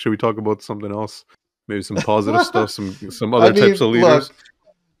topic? Should we talk about something else? Maybe some positive stuff, some other types of leaders.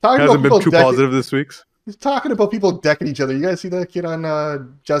 Look, hasn't been too positive this week. He's talking about people decking each other. You guys see that kid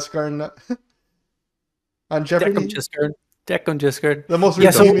on Jessica on Jeopardy? Deck on Jessica. The most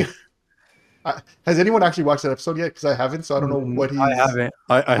recent. Has anyone actually watched that episode yet? Because I haven't, so I don't know what he's... I haven't.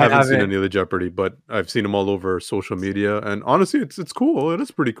 I haven't seen any of the Jeopardy, but I've seen them all over social media, and honestly, it's cool. It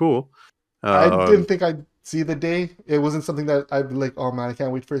is pretty cool. I Um, didn't think I'd see the day. It wasn't something that I'd be like, oh man, I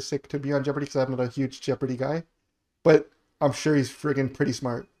can't wait for Sick to be on Jeopardy because I'm not a huge Jeopardy guy. But I'm sure he's friggin' pretty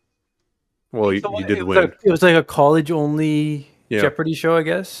smart. well, he did it win. was like a college only Yeah. Jeopardy show, I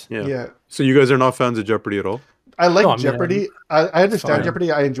guess. Yeah. Yeah. So you guys are not fans of Jeopardy at all? I like No, I mean, Jeopardy. I understand fine.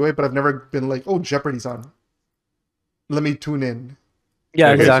 Jeopardy. I enjoy it, but I've never been like, oh, Jeopardy's on. Let me tune in.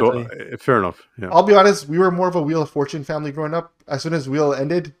 Yeah, Okay, exactly. So, fair enough. Yeah. I'll be honest, we were more of a Wheel of Fortune family growing up. As soon as Wheel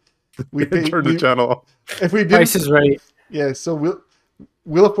ended, we paid. Turn the channel off. If we didn't, Price is Right. yeah. So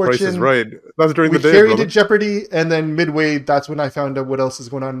Wheel of Fortune. Price is Right. That's during We the day, carried brother. to Jeopardy, and then midway, that's when I found out what else is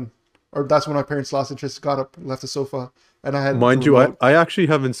going on, or that's when my parents lost interest, got up, left the sofa, and I had. Mind the you, remote. I actually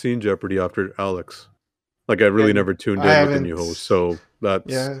haven't seen Jeopardy after Alex. Like I really Yeah, never tuned I in with the new haven't- host, so that's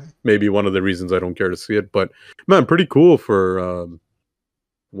Yeah, maybe one of the reasons I don't care to see it. But man, pretty cool for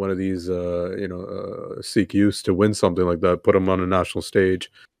one of these Sikh youths to win something like that, put him on a national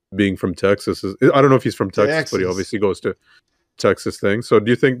stage. Being from Texas, I don't know if he's from Texas, but he Texas. obviously goes to Texas thing. So do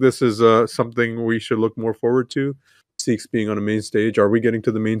you think this is something we should look more forward to? Sikhs being on a main stage. Are we getting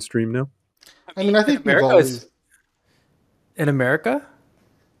to the mainstream now? I mean, I think we've America always. In America?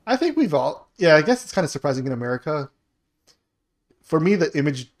 I think we've all. Yeah, I guess it's kind of surprising in America. For me, the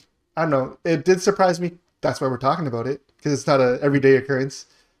image, I don't know, it did surprise me. That's why we're talking about it, because it's not a everyday occurrence.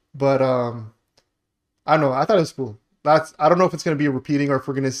 But I don't know. I thought it was cool. I don't know if it's going to be repeating or if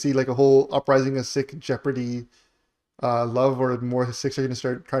we're going to see like a whole uprising of Sick Jeopardy love, or more Sicks are going to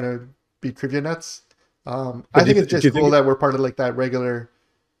start trying to be trivia nuts. I think it's do just you cool think that we're part of like that regular.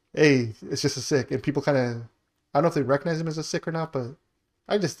 Hey, it's just a Sick, and people kind of. I don't know if they recognize him as a Sick or not, but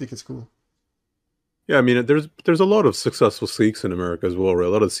I just think it's cool. Yeah, I mean, there's a lot of successful Sikhs in America as well, right? A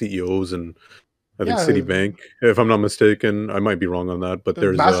lot of CEOs and I think Yeah. Citibank, if I'm not mistaken. I might be wrong on that, but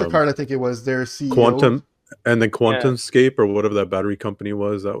there's MasterCard, I think it was their CEO. Quantum, and then QuantumScape or whatever that battery company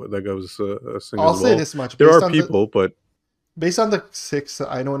was. That guy was a singer I'll as say well. this much: There based are on people, but based on the Sikhs that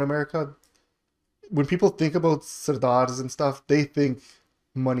I know in America, when people think about Sardars and stuff, they think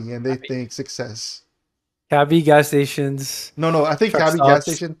money and they think success. Cabbie gas stations, No, I think Truck cabbie stops. gas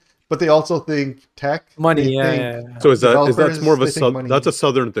station, but they also think tech. money. They Yeah, think- yeah, yeah. so is that's developers, more of a they think money. that's a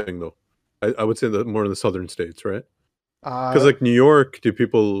southern thing though. I would say that more in the southern states, right? Because Uh, like New York, do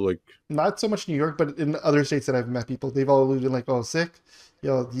people like? not so much New York, but in other states that I've met people, they've all been like, "Oh, sick,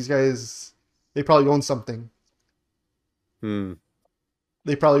 these guys, they probably own something. Hmm.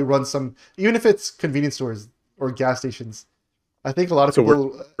 They probably run some, even if it's convenience stores or gas stations." I think a lot of So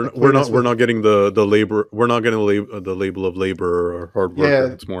people. We're not getting the labor. We're not getting the label of labor or hard worker.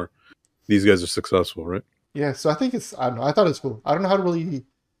 Yeah. It's more these guys are successful, right? Yeah, so I think I don't know. I thought it was cool. I don't know how to really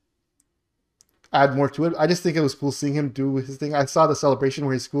add more to it. I just think it was cool seeing him do his thing. I saw the celebration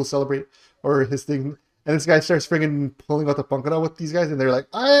where his school celebrate or his thing, and this guy starts friggin' pulling out the punkana with these guys, and they're like,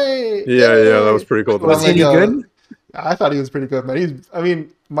 "Hey!" Yeah, that was pretty cool. I'm Was he like, any good? I thought he was pretty good, man. I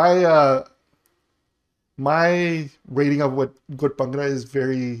mean, my rating of what good punkana is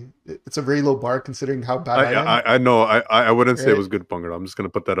it's a very low bar considering how bad I am. I know. I wouldn't say it Right? was good punker. I'm just gonna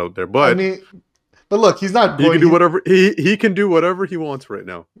put that out there. I But mean, but look, he's not he going. can do whatever he can do whatever he wants right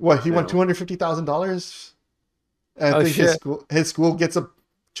now. What, he won Yeah. $250,000, and I Oh, think shit. his school gets a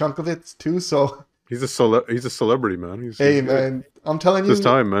chunk of it too. So He's a celebrity, man. hey, he's good. man, I'm telling It's you, his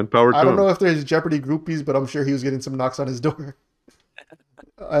time, man. Power to I don't him. know if there's Jeopardy groupies, but I'm sure he was getting some knocks on his door.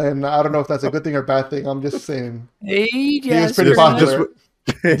 And I don't know if that's a good thing or bad thing. I'm just saying. Hey, was pretty Jasper.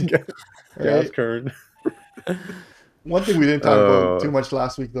 popular. Gas Right? Kern. One thing we didn't talk about Uh, too much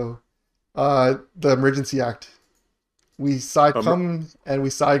last week, though, the Emergency Act. We saw it come and we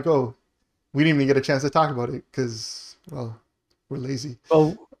saw it go. We didn't even get a chance to talk about it because, well, we're lazy.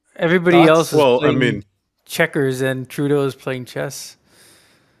 Well, everybody Thoughts? else is Well, I playing mean, checkers and Trudeau is playing chess.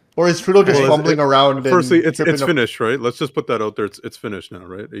 Or is Trudeau just Well, fumbling around? And firstly, it's tripping up? finished, right? Let's just put that out there. It's finished now,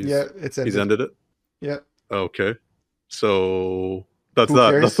 right? Yeah, it's he's ended. ended it. Yeah. Okay, so that's Who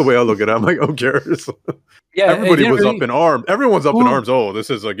that. cares? That's the way I look at it. I'm like, who cares? Yeah, Everybody was really, up in arms. Everyone's up in Who- arms. Oh, this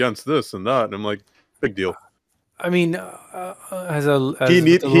is against this and that. And I'm like, big deal. I mean, as He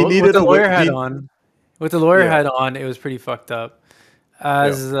needed with the a lawyer way- hat he- on. With the lawyer Yeah. hat on, it was pretty fucked up.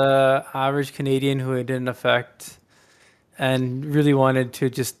 As the average Canadian who it didn't affect and really wanted to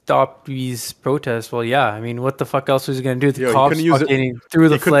just stop these protests, well, yeah. I mean, what the fuck else was he gonna do? The Yeah, he cops couldn't use it. fucking threw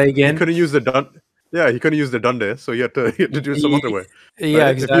the He couldn't- flag He in. couldn't use the dun. Yeah, he couldn't use the Dundee, so he had to do it some other way. Yeah, right?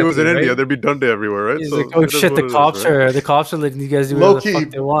 exactly. If he was in right? India, there'd be Dundee everywhere, right? He's So like, oh it is shit, what the it is, cops right? are letting these guys do Low whatever the key,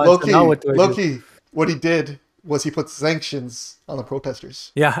 fuck they want. low So key, now what do I low do? key. What he did was he put sanctions on the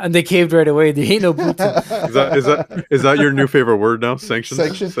protesters. Yeah, and they caved right away. There ain't no boots. Is that your new favorite word now? Sanctions.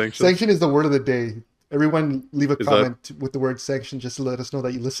 Sanction is the word of the day. Everyone leave a Is that- comment with the word sanction just to let us know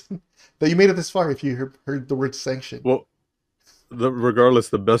that you listen, that you made it this far if you heard the word sanction. Well, regardless,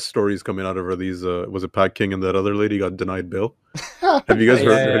 the best stories coming out of are these. Was it Pat King and that other lady got denied bail? Have you guys Yeah,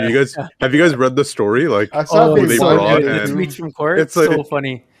 heard? yeah, Have you guys read the story? Like, I saw Oh, they they it's won so brought good. The and- tweets from court. it's It's like- so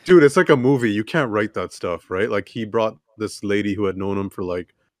funny. dude, it's like a movie. You can't write that stuff, right? Like, he brought this lady who had known him for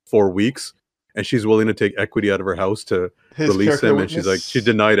like 4 weeks, and she's willing to take equity out of her house to his release character him, and she's like, witness. she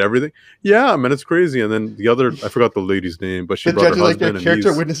denied everything. Yeah, man, it's crazy. And then the other, I forgot the lady's name, but she The brought judge her is like, your husband, character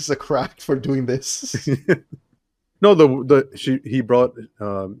and witness is a crack for doing this. no, he brought She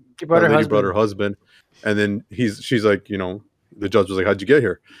that brought her lady husband. brought her husband, and then she's like, the judge was like, how'd you get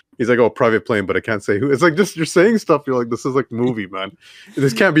here? He's like, oh, private plane, but I can't say who. It's like, just you're saying stuff. You're like, this is like movie, man.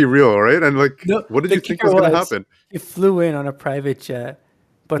 This can't be real, right? And like, No, what did the you think kicker was going to was- happen? He flew in on a private jet,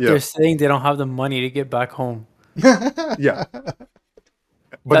 but Yeah. they're saying they don't have the money to get back home. Yeah, but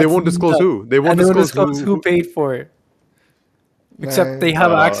they That's won't disclose nuts. who. They won't And they won't disclose disclose who paid for it. Except they Man.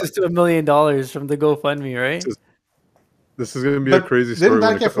 have access to $1 million from the GoFundMe, right? This is going to be a But crazy didn't story. that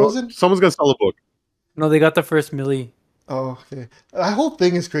when it get co- oh, frozen? someone's going to sell a book. No, they got the first milli. Oh, okay. That whole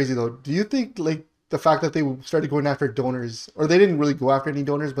thing is crazy though. Do you think like the fact that they started going after donors, or they didn't really go after any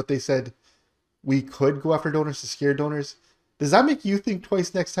donors, but they said we could go after donors to scare donors? Does that make you think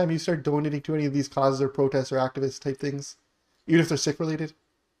twice next time you start donating to any of these causes or protests or activist type things, even if they're sick related?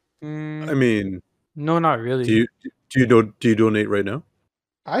 I mean, No, not really. do you donate right now?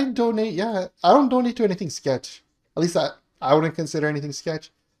 I donate, yeah. I don't donate to anything sketch. At least I wouldn't consider anything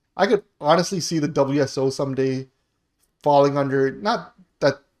sketch. I could honestly see the WSO someday falling under, not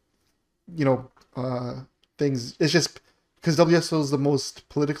that, things, it's just because WSO is the most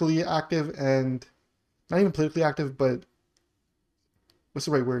politically active and not even politically active, but what's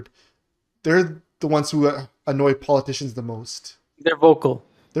the right word? They're the ones who annoy politicians the most. They're vocal.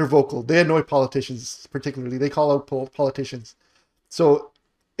 They're vocal. They annoy politicians particularly. They call out politicians. So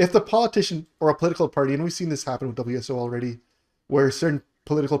if the politician or a political party, and we've seen this happen with WSO already, where certain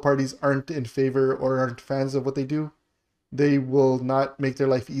political parties aren't in favor or aren't fans of what they do, they will not make their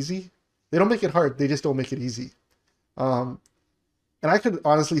life easy. They don't make it hard. They just don't make it easy. And I could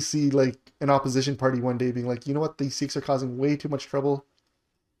honestly see like an opposition party one day being like, you know what, these Sikhs are causing way too much trouble.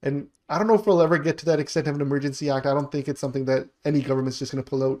 And I don't know if we'll ever get to that extent of an emergency act. I don't think it's something that any government's just going to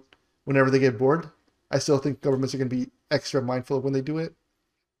pull out whenever they get bored. I still think governments are going to be extra mindful when they do it.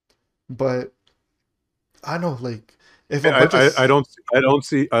 But I don't know, like if a bunch of I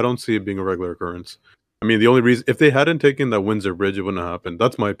don't see it being a regular occurrence. I mean, the only reason, if they hadn't taken that Windsor Bridge, it wouldn't have happened.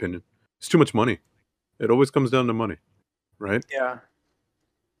 That's my opinion. It's too much money. It always comes down to money, right? Yeah.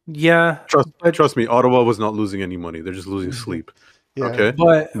 Yeah. Trust me, Ottawa was not losing any money. They're just losing sleep. yeah. Okay,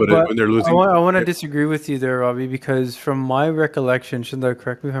 But when they're losing, I want to disagree with you there, Robbie, because from my recollection, Shindar,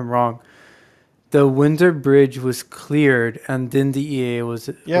 correct me if I'm wrong, the Windsor Bridge was cleared, and then the EA was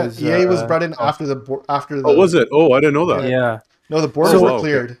EA was brought in after the oh, was it? Oh, I didn't know that. Yeah. No, the borders Oh, were wow, okay.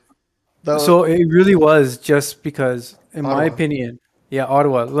 cleared. The- So it really was just because, in my Ottawa. opinion, yeah,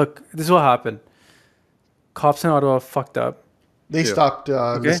 Ottawa. Look, this is what happened. Cops in Ottawa fucked up. they stopped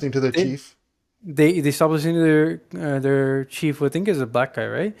listening to their They- chief. They stopped listening to their chief, who I think is a black guy,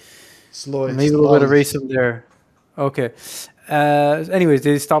 right? Sloy. Maybe a little bit of racism there. Okay. Anyways,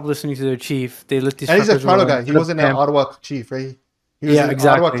 they stopped listening to their chief. They let these. And he's a fuckers Toronto run, guy. He set up wasn't an camp. Ottawa chief, right? He was Yeah, an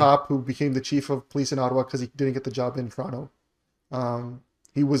exactly. Ottawa cop who became the chief of police in Ottawa because he didn't get the job in Toronto.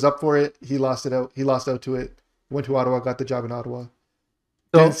 He was up for it. He lost it out. He lost out to it. Went to Ottawa, got the job in Ottawa.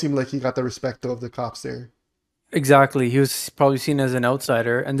 So- Didn't seem like he got the respect though of the cops there. Exactly. He was probably seen as an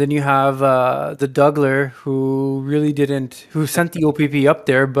outsider. And then you have the Dougler who really didn't, who sent the OPP up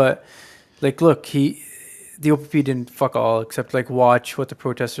there. But like, look, the OPP didn't fuck all except like watch what the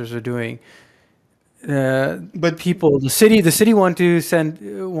protesters are doing. But People, the city wanted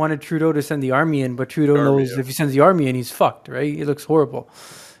Trudeau to send the army in, but Trudeau knows if he sends the army in, he's fucked, right? It looks horrible.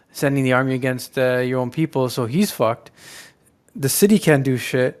 Sending the army against your own people, so he's fucked. The city can't do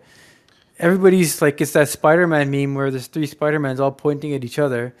shit. Everybody's like, it's that Spider-Man meme where there's 3 Spider-Mans all pointing at each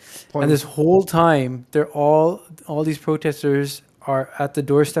other. Pointing. And this whole time, they're all these protesters are at the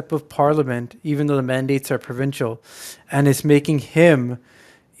doorstep of Parliament, even though the mandates are provincial. And it's making him,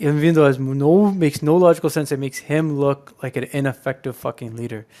 even though it makes no logical sense, it makes him look like an ineffective fucking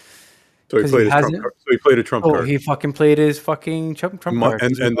leader. So he 'Cause played he his Trump hasn't- card. So he played a Trump Oh, card. he fucking played his fucking Trump card. And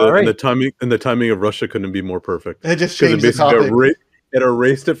He's like, the, "All right." and the timing of Russia couldn't be more perfect. it just 'Cause changed the topic. It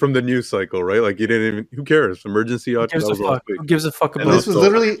erased it from the news cycle, right? Like you didn't even. Who cares? Emergency. Who gives a fuck? Who gives a fuck And about This was So-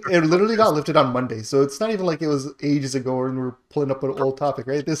 literally got lifted on Monday, so it's not even like it was ages ago and we're pulling up an old topic,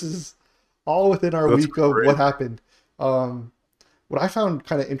 right? This is all within our That's week of great. what happened. What I found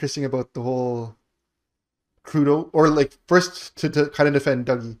kind of interesting about the whole Trudeau, or like first to kind of defend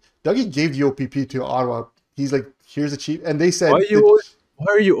Dougie. Dougie gave the OPP to Ottawa. He's like, here's the chief, and they said, Why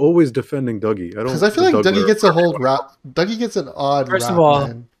are you always defending Dougie? I don't. because I feel like Dougie gets a whole rap. Dougie gets an odd First rap, of all,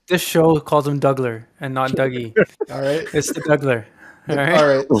 man. this show calls him Dougler and not Dougie. All right, It's the Dougler. All right. all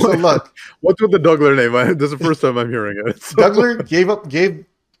right. So look, What's with the Dougler name? This is the first time I'm hearing it. So- Dougler gave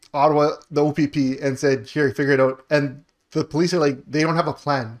Ottawa the OPP and said, here, figure it out. And the police are like, they don't have a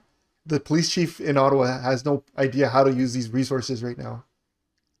plan. The police chief in Ottawa has no idea how to use these resources right now,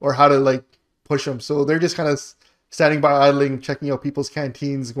 or how to like push them. So they're just kind of standing by idling, checking out people's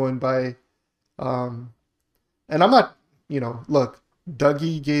canteens, going by. And I'm not, look,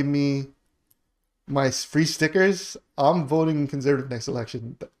 Dougie gave me my free stickers. I'm voting conservative next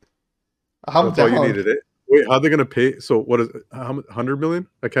election. I'm That's all down. you needed. It. Wait, how are they going to pay? So what is it? How much? 100 million?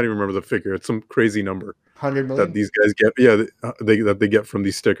 I can't even remember the figure. It's some crazy number 100 million. that these guys get. Yeah, they get from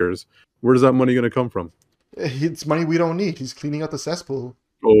these stickers. Where's that money going to come from? It's money we don't need. He's cleaning out the cesspool.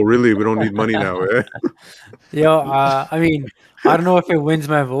 Oh, really? We don't need money now, eh? I mean, I don't know if it wins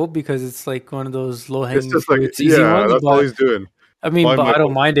my vote because it's like one of those low It's hanging just like, fruits, easy yeah, ones. that's all But he's doing. I mean, Buy but my I don't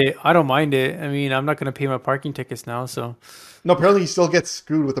vote. mind it. I don't mind it. I mean, I'm not gonna pay my parking tickets now. So No, apparently he still gets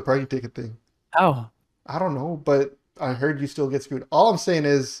screwed with the parking ticket thing. how? I don't know, but I heard you still get screwed. All I'm saying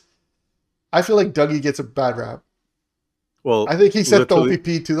is, I feel like Dougie gets a bad rap. Well, I think he sent the literally,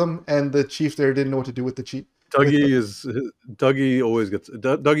 OPP to them, and the chief there didn't know what to do with the chief. Dougie always gets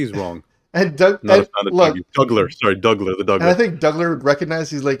Dougie's wrong. And Doug, Not a and fan of look, Dougie. Dougler, the and I Dougler. think Dougler would recognize.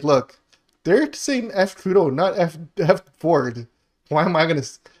 He's like, look, they're saying F Trudeau, not F Ford. Why am I gonna?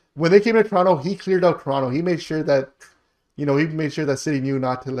 When they came to Toronto, he cleared out Toronto. He made sure that, he made sure that city knew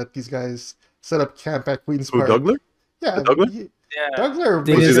not to let these guys set up camp at Queens Who, Park. Dougler? Yeah, The Dougler? Yeah. Dougler.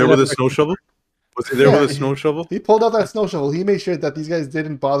 They Was he did there set with up a snow shovel? Was he there Yeah, with a snow shovel? He pulled out that snow shovel. He made sure that these guys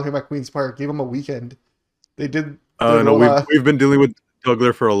didn't bother him at Queens Park. Gave him a weekend. They did. No, we've been dealing with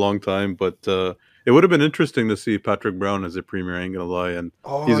Dougler for a long time, but it would have been interesting to see Patrick Brown as a premier. I ain't gonna lie, and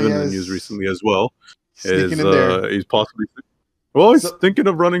he's been in the news recently as well. Sneaking in there. He's possibly he's So- thinking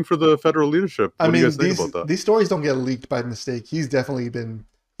of running for the federal leadership. What I do mean, you guys think about that? these stories don't get leaked by mistake. He's definitely been.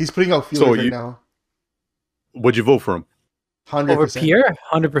 He's putting out feelers right now. Would you vote for him? 100%. Over Pierre,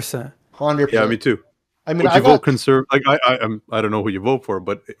 100%. 100%. Yeah, me too. I mean, Would I you got vote conservative? Like I don't know who you vote for,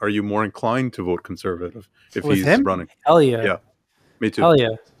 but are you more inclined to vote conservative if With he's him? running? Hell yeah. Yeah. Me too. Hell yeah.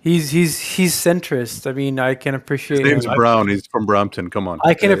 He's centrist. I mean, I can His appreciate name's him. Brown. He's from Brampton. Come on.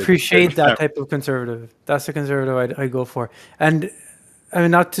 I can It- appreciate it- that type of conservative. That's the conservative I go for. And I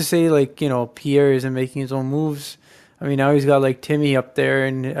mean, not to say like, Pierre isn't making his own moves. I mean, now he's got like Timmy up there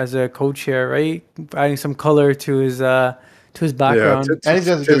and as a co-chair, right? Adding some color to his background. And he's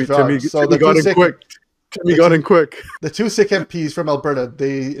got a good job. Timmy, So Timmy the got two in sick- quick. Timmy got in quick. The two sick MPs from Alberta,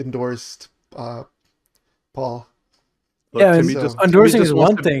 they endorsed Paul. Look, Yeah, Timmy so- just Endorsing Timmy is just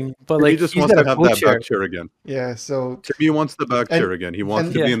wants one to- thing, but Timmy like just he's wants got to a have that co-chair. back chair again. Yeah, so Timmy wants the back And- chair again. He wants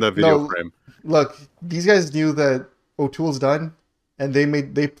and- to be Yeah. in that video No. frame. look, these guys knew that O'Toole's done, and they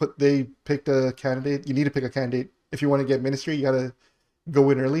picked a candidate. You need to pick a candidate if you want to get ministry. You got to go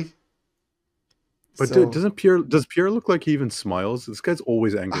in early. But So- dude, does Pierre look like he even smiles? This guy's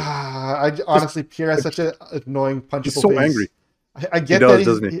always angry. Honestly, Pierre has such an annoying, punchable He's so face. angry. I get does, that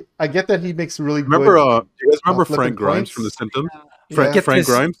doesn't he? I get that he makes really Remember, good. do you guys remember flipping Frank Grimes points? from The Symptoms? Yeah. Get Frank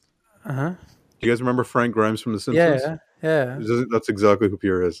this- Grimes? Uh-huh. Do you guys remember Frank Grimes from The Simpsons? Yeah. That's exactly who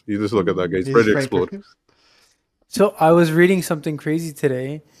Pierre is. You just look at that guy. He's He's ready to Frank explode. Grimes. So I was reading something crazy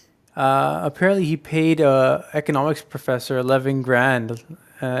today. Apparently, he paid a economics professor 11 grand.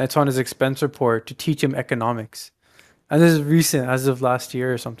 It's on his expense report to teach him economics, and this is recent, as of last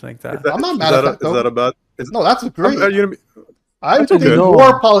year or something like that. I'm not Is mad that at that, is though. that a bad? No, that's great. I That's think okay.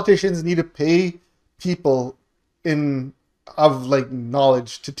 more politicians need to pay people of like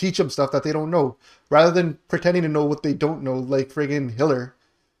knowledge to teach them stuff that they don't know, rather than pretending to know what they don't know. Like friggin'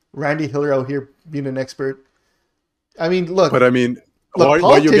 Randy Hiller out here being an expert. I mean, look, But I mean, Look, why are you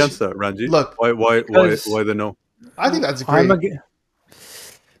politician- against that, Ranji? Look, why because- the no? I think that's great. I'm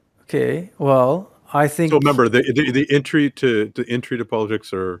okay. Well, I think So remember, the entry to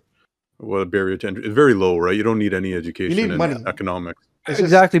politics or barrier to entry is very low, right? You don't need any education need in money. economics. It's just-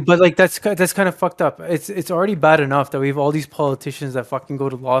 exactly, but like that's kind of fucked up. It's already bad enough that we have all these politicians that fucking go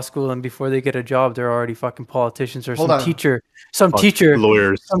to law school and before they get a job, they're already fucking politicians or Hold some on. teacher,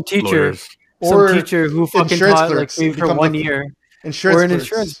 Lawyers, some teacher, lawyers. Or some teacher who fucking insurance taught like clerks maybe for become 1 the year, insurance or an clerks.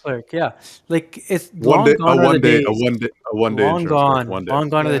 insurance clerk. Yeah, like it's One long day, gone are the days. a one day, Long insurance gone, clerk, one day. long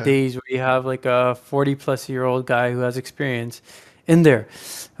gone are Yeah. the days where you have like a 40-plus-year-old guy who has experience in there.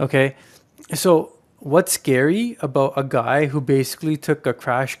 Okay, so what's scary about a guy who basically took a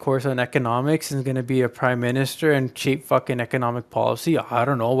crash course on economics and is going to be a prime minister and shape fucking economic policy? I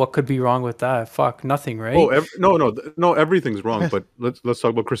don't know what could be wrong with that. Fuck, nothing, right? Oh, no, everything's wrong. But let's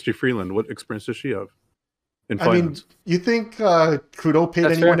talk about Christy Freeland. What experience does she have in I mean, finance? you think Trudeau paid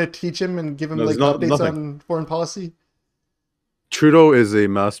That's anyone fair. to teach him and give him No, like there's updates nothing. on foreign policy? Trudeau is a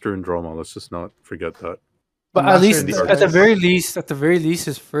master in drama. Let's just not forget that. But master at least, in at the disguise. very least,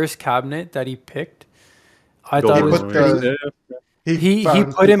 his first cabinet that he picked, I Go thought it on, was put pretty. the- yeah. He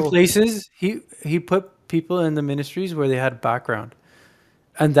found put in people- places. He put people in the ministries where they had background,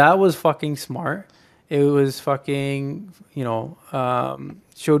 and that was fucking smart. It was fucking,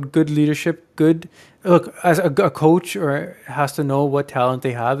 showed good leadership. Good look, as a coach or has to know what talent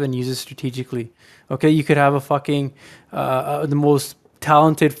they have and use it strategically. Okay, you could have a fucking the most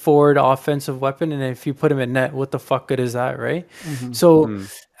talented forward offensive weapon, and if you put him in net, what the fuck good is that, right? So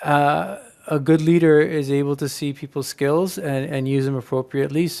a good leader is able to see people's skills and use them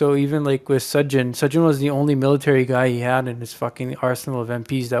appropriately. So even like with Sujin was the only military guy he had in his fucking arsenal of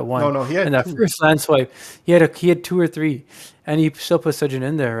MPs that won. No, he had and that two. first land swipe, he had 2 or 3, and he still put Sujin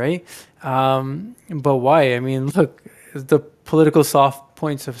in there, right? But why? I mean, look, the political soft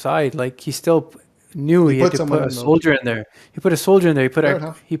points aside, like he still knew he had put to someone put a in, though. soldier in there. He put a soldier in there. Fair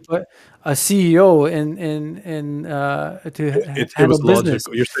enough. He put a CEO in to It handle was business.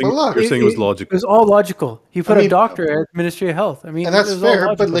 logical. You're saying Well, look, you're saying it was It logical. was all logical. He put I mean, a doctor at Ministry of Health. I mean, And that's it was all fair,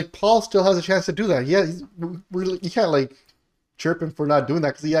 but logical. like Paul still has a chance to do that. Yeah, you can't like chirp him for not doing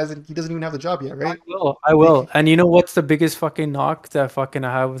that because he doesn't even have the job yet, right? I will. And you know what's the biggest fucking knock that fucking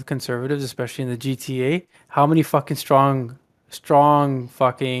I have with conservatives, especially in the GTA? How many fucking strong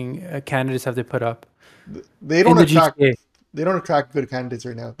fucking candidates have they put up They don't in the attract GTA? they don't attract good candidates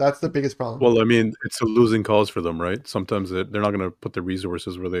right now. That's the biggest problem. Well, I mean, it's a losing cause for them, right? Sometimes they're not going to put their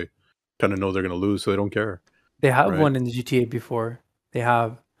resources where they kind of know they're going to lose, so they don't care. They have Right. one in the GTA before. They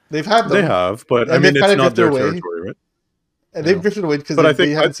have. They've had them. They have, but And I mean, they've it's kinda not their drifted away. territory, right? And they've Yeah. drifted away because But I they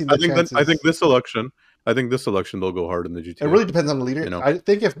think haven't seen the chances. I think this election, they'll go hard in the GTA. It really depends on the leader. You know. I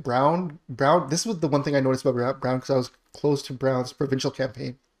think if Brown, this was the one thing I noticed about Brown because I was close to Brown's provincial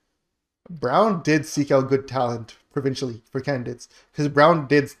campaign. Brown did seek out good talent provincially for candidates because Brown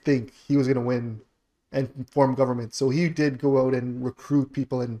did think he was going to win and form government. So he did go out and recruit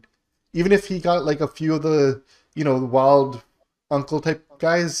people, and even if he got like a few of the wild uncle type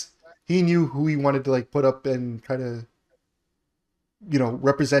guys, he knew who he wanted to like put up and try to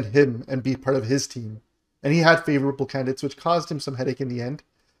represent him and be part of his team. And he had favorable candidates, which caused him some headache in the end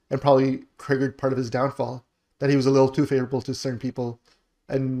and probably triggered part of his downfall, that he was a little too favorable to certain people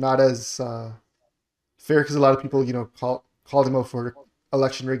and not as fair, because a lot of people, called him out for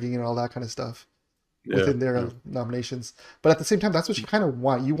election rigging and all that kind of stuff within their nominations. But at the same time, that's what you kind of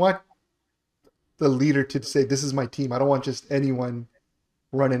want. You want the leader to say, this is my team. I don't want just anyone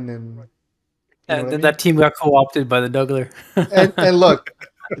running and... And then that team got co-opted by the Dougler. and look,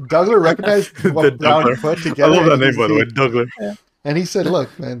 Dougler recognized what Brown Dougler. put I together. love that and name, by the way, he- Douglas. And he said,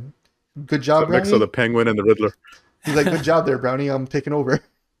 look, man, good It's job, a mix Brownie. of the Penguin and the Riddler. He's like, good job there, Brownie. I'm taking over.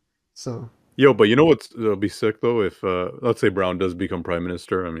 So, Yo, but you know what's it'll be sick though if let's say Brown does become prime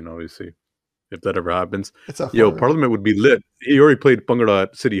minister. I mean, obviously, if that ever happens, it's a yo, horror. Parliament would be lit. He already played Bhangra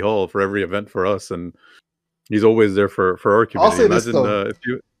at City Hall for every event for us, and he's always there for our community. say this, Imagine though.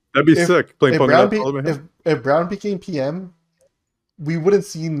 that'd be If- sick playing if Bhangra Brown, at Parliament Hill. if Brown became PM, we wouldn't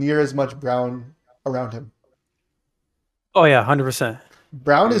see near as much Brown around him. Oh yeah, 100%.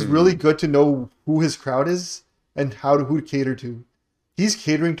 Brown is really good to know who his crowd is and who to cater to. He's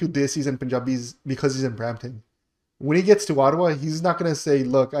catering to Desis and Punjabis because he's in Brampton. When he gets to Ottawa, he's not going to say,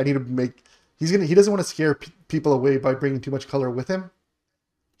 "Look, I need to make." He doesn't want to scare people away by bringing too much color with him.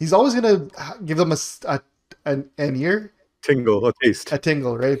 He's always going to give them an ear, Tingle, a taste. a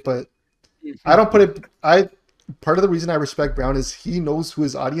tingle, right? But I don't put it. Part of the reason I respect Brown is he knows who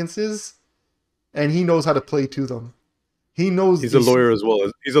his audience is, and he knows how to play to them. He knows He's a lawyer as well.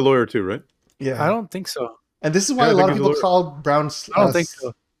 He's a lawyer too, right? Yeah, I don't think so. and this is why Yeah, I a lot think of he's a people lawyer. call Brown. I don't think so.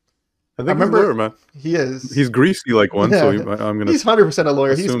 I think remember- he's a lawyer, man. He is. He's greasy like one, so Yeah. I'm gonna. He's 100% a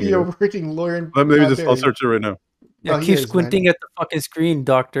lawyer. He's assume be he a is. working lawyer. In Maybe I'll Barrie. search it right now. Yeah, Oh, he keep is, squinting at the fucking screen,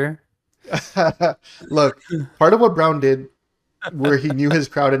 doctor. Look, part of what Brown did, where he knew his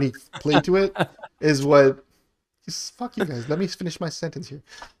crowd and he played to it, is what. Fuck you guys. Let me finish my sentence here.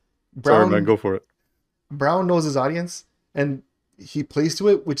 Sorry, man. Go for it. Brown knows his audience and he plays to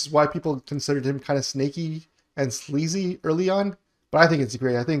it, which is why people considered him kind of snaky and sleazy early on. But I think it's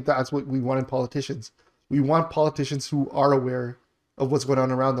great. I think that's what we want in politicians. We want politicians who are aware of what's going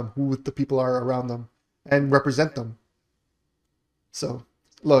on around them, who the people are around them, and represent them. So,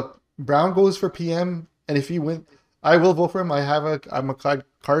 look, Brown goes for PM, and if he wins, I will vote for him. I'm a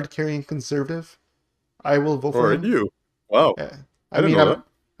card carrying conservative. I will vote for Or him. you? Wow. Yeah. I didn't know that.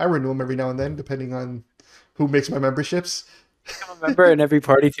 I renew him every now and then, depending on who makes my memberships. I'm a member in every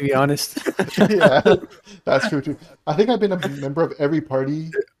party, to be honest. Yeah, that's true too. I think I've been a member of every party.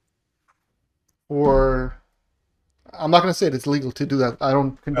 Or I'm not going to say it's legal to do that. I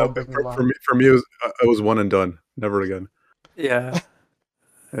don't condone breaking the law. For me, it was one and done. Never again. Yeah.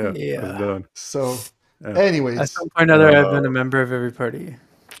 Yeah, it was Yeah. done. So, Yeah. anyways, At some point or another, I've been a member of every party.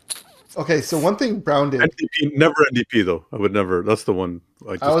 okay. So one thing Brown did. NDP, never NDP though. I would never. That's the one.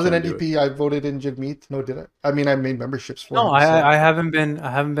 I was an can't do it. NDP. I voted in Jagmeet. No, did I? I mean, I made memberships for No, him. I haven't been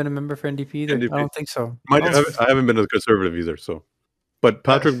a member for NDP either. NDP. I don't think so. I haven't been a conservative either. So, but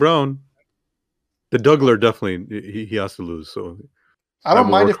Patrick Brown, the Dougler definitely he has to lose. So I don't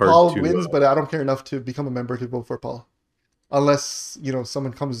will mind work if hard Paul to, wins, but I don't care enough to become a member to vote for Paul, unless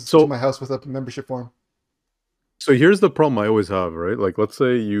someone comes So- to my house with a membership form. So here's the problem I always have, right? Like, let's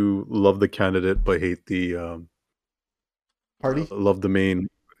say you love the candidate but hate the Party. love the main.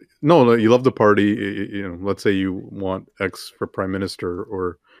 No, you love the party. Let's say you want X for prime minister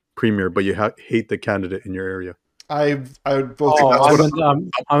or premier, but you hate the candidate in your area. I would vote. Oh, for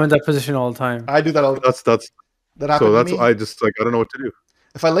I'm in that position all the time. I do that all. That's That happened so to that's me. I just like I don't know what to do.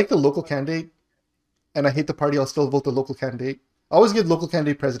 If I like the local candidate and I hate the party, I'll still vote the local candidate. I always give local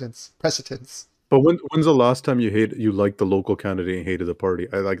candidate precedence. But when's the last time you liked the local candidate and hated the party?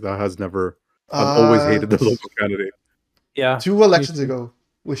 That has never. I've always hated the local candidate. Yeah. 2 elections ago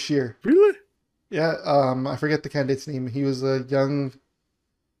with Sheer. Really? Yeah, I forget the candidate's name. He was a young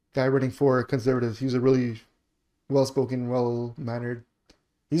guy running for Conservatives. He was a really well-spoken, well-mannered.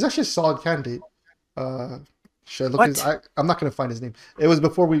 He's actually a solid candidate. Should I look? What? I'm not going to find his name. It was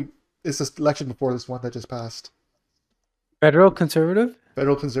it's this election before this one that just passed. Federal conservative?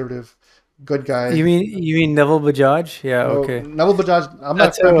 Federal Conservative, good guy. You mean Neville Bajaj? Yeah. No, Okay. Neville Bajaj. I'm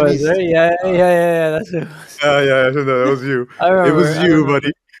That's not who it back in was, East. right? Yeah. That's who it was. Yeah. That was you. I remember, It was I you,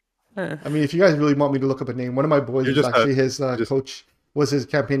 remember. buddy. I mean, if you guys really want me to look up a name, one of my boys You was just actually had- his coach, was his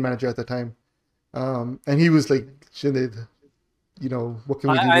campaign manager at the time. And he was like, Shinid, what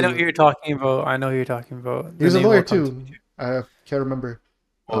can we do? I know who you're talking about. I know who you're talking about. He was a The name lawyer will come to too. me. I can't remember.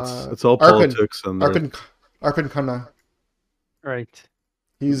 It's all Arpan. politics and they're- Arpan Khanna. Right.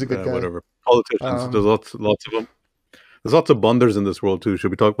 He's a good guy. whatever. Politicians. There's lots of them. There's lots of bunders in this world too.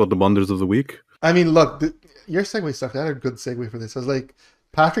 Should we talk about the bunders of the week? I mean, look, your segue stuff. I had a good segue for this. I was like,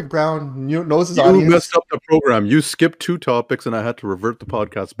 Patrick Brown knows his You audience. messed up the program. You skipped 2 topics, and I had to revert the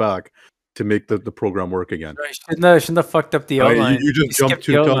podcast back to make the program work again. Right. Shouldn't have fucked up the outline. You just jumped skipped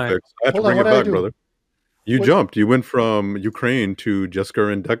 2 the outline. topics. I had to Hold on, bring what it did I back, do? brother. You What- jumped. You went from Ukraine to Jessica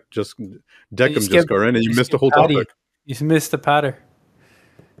and Deckham skipped- Jessica, and you missed a whole Patty. topic. You missed the patter.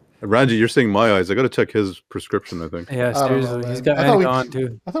 Ranji, you're seeing my eyes. I got to check his prescription, I think. Yeah, I don't know, seriously. man. He's got I thought we- on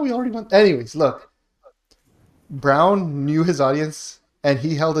too. I thought we already went. Anyways, look. Brown knew his audience, and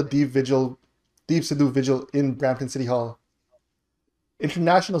he held a deep Sidhu vigil in Brampton City Hall.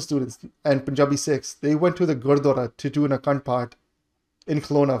 International students and Punjabi Sikhs, they went to the Gurdwara to do an Akhand Path in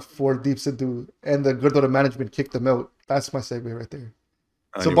Kelowna for Deep Sidhu, and the Gurdwara management kicked them out. That's my segue right there.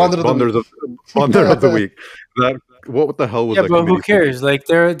 So Anyways, Bunders of the week. What the hell was Yeah, that? but who committee? cares? Like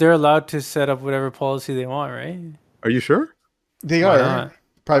they're allowed to set up whatever policy they want, right? Are you sure? They Why are not?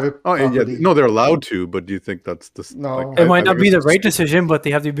 private Oh, yeah. property. No, they're allowed to, but do you think that's the No. It might not be the guess right it's- decision, but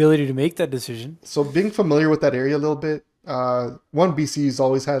they have the ability to make that decision. So being familiar with that area a little bit, one BC's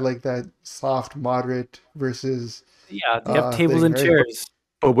always had like that soft, moderate versus Yeah, they have tables thing, and right? chairs.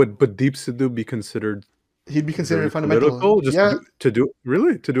 Oh, but Deep Sidhu be considered he'd be considered very fundamental. political? Just Yeah, to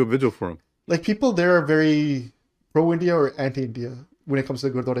do a vigil for him. like people there are very pro-India or anti-India when it comes to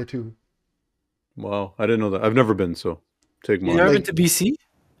the Gurdwara too. Wow, I didn't know that. I've never been, so take You more. never like- been to BC?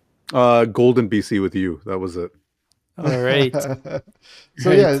 Golden BC with you. That was it. All right.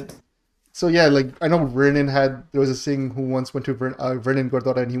 So yeah, like I know Vernon there was a Singh who once went to Vernon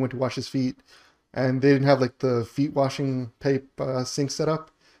Gurdwara and he went to wash his feet, and they didn't have like the feet washing type sink set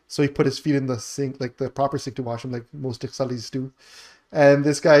up, so he put his feet in the sink, like the proper sink to wash them, like most Iksalis do. And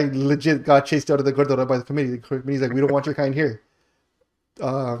this guy legit got chased out of the Gurdwara by the committee. The committee's like, we don't want your kind here.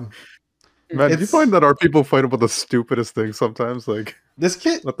 Man, do you It's- find that our people fight about the stupidest things sometimes? Like This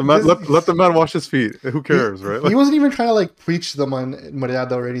kid, let the man this- let the man wash his feet. Who cares, right? He Like, wasn't even trying to like preach them on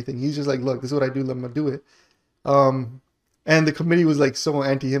Maryada or anything. He's just like, look, this is what I do. I'm gonna do it. And the committee was like so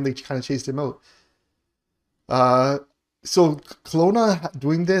anti him, they kind of chased him out. So Kelowna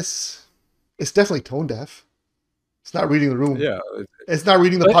doing this, it's definitely tone deaf. It's not reading the room. Yeah, It's not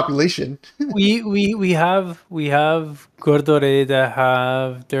reading the But- population. we have Gurdwara that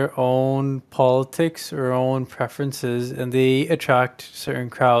have their own politics or own preferences, and they attract certain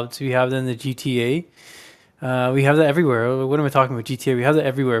crowds. We have that in the GTA. We have that everywhere. What am I talking about? GTA. We have that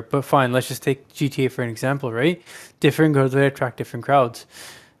everywhere. But fine, let's just take GTA for an example, right? Different Gurdwara attract different crowds.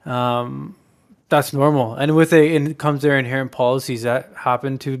 That's normal, and it comes their inherent policies that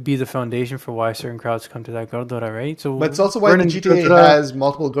happen to be the foundation for why certain crowds come to that Gurdwara, right? So, But it's also why we're the in GTA Gurdwara- has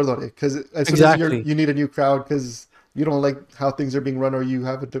multiple Gurdwara, because as soon as Exactly. you need a new crowd because you don't like how things are being run, or you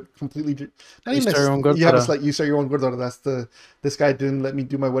have a completely not You even start your own you have a Gurdwara. you start your own Gurdwara. That's this guy didn't let me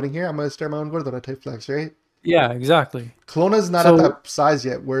do my wedding here. I'm gonna start my own Gurdwara type flex, right? Yeah, exactly. Kelowna's not So- at that size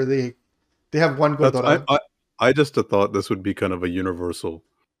yet where they have one that's, Gurdwara. I just thought this would be kind of a universal.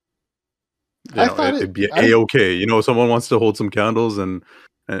 I thought it'd be I- a-okay. You know, someone wants to hold some candles and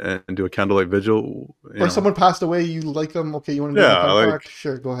do a candlelight vigil. or someone passed away, you like them, okay, you want to do Yeah, a like- park?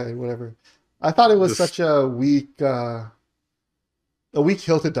 Sure, go ahead, whatever. I thought it was Just- such a weak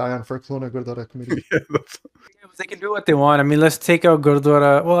hill to die on for Kelowna Gurdwara committee. Yeah, that's- Yeah, but they can do what they want. I mean, let's take out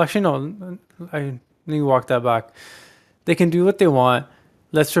Gurdwara. Well, actually, no. Let me walk that back. They can do what they want.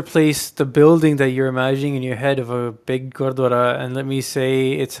 Let's replace the building that you're imagining in your head of a big Gurdwara, and let me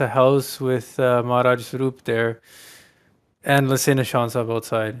say it's a house with Maharaj Swarup there, and let's say Nishan Sahib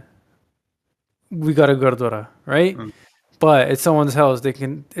outside. We got a Gurdwara, right? Mm. But it's someone's house.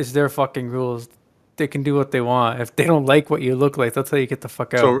 It's their fucking rules. They can do what they want. If they don't like what you look like, that's how you get the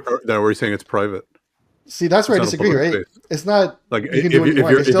fuck out. so now we're saying it's private. See, that's where I It's not a disagree, right? public space. It's not Like You can if, do what you if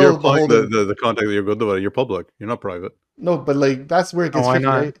want. you're You're if you're still applying beholden. the contact that you're Gurdwara, you're public. You're not private. no, but like that's where it gets why tricky,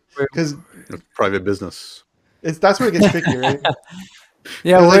 not? right? Because It's private business. that's where it gets tricky, right?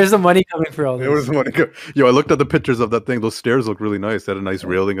 Yeah, Like- where's the money coming for all Where this? does the money go? Yo, I looked at the pictures of that thing. Those stairs look really nice. They had a nice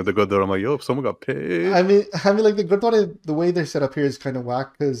railing at the Gurdwara. I'm like, yo, if someone got paid. I mean, like the Gurdwara, the way they're set up here is kind of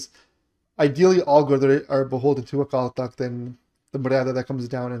whack because ideally all Gurdwara are beholden to Akal Takht and the Maryada that comes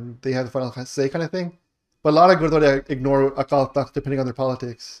down and they have the final say kind of thing. But a lot of Gurdwara ignore Akal Takht depending on their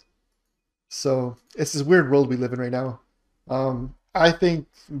politics. So it's this weird world we live in right now. I think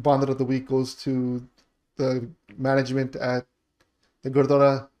Bandit of the Week goes to the management at the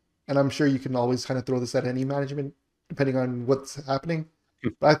Gurdwara, and I'm sure you can always kind of throw this at any management depending on what's happening.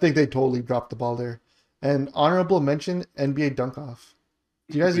 But I think they totally dropped the ball there. And honorable mention, NBA dunk-off.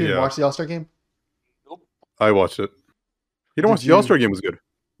 Do you guys even Yeah. watch the All-Star game? I watched it. You Did don't watch you- the All-Star game was good.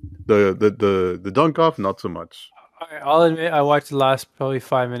 The dunk off, not so much. I'll admit, I watched the last probably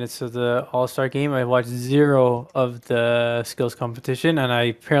 5 minutes of the All-Star game. I watched 0 of the skills competition, and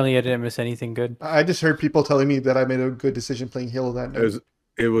I didn't miss anything good. I just heard people telling me that I made a good decision playing Hill that night.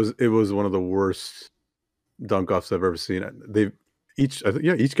 It was one of the worst dunk offs I've ever seen. Each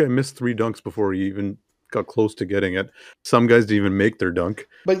guy missed 3 dunks before he even got close to getting it. Some guys didn't even make their dunk.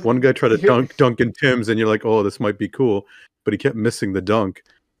 But One guy tried to Here- dunk in Tim's, and you're like, oh, this might be cool, but he kept missing the dunk.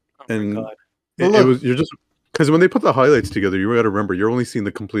 And God. But it look- was you're just because when they put the highlights together, you got to remember you're only seeing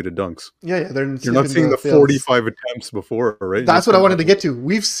the completed dunks. yeah, they're You're not seeing the 45 attempts before, right? That's You're what I seeing wanted to get to.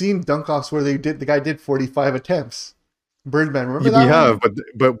 We've seen dunk-offs where the guy did 45 attempts. Birdman, remember We that one? have, but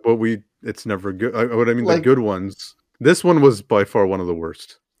it's never good. What I mean, Like- the good ones. This one was by far one of the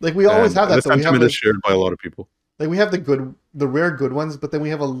worst. Like we always And have that. The So we have sentiment like, is shared by a lot of people. we have the rare good ones, but then we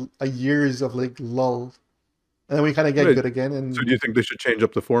have a years of like lull, and then we kind of get Right. good again. And So do you think they should change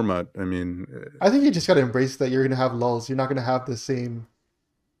up the format? I mean, I think you just got to embrace that you're gonna have lulls. You're not gonna have the same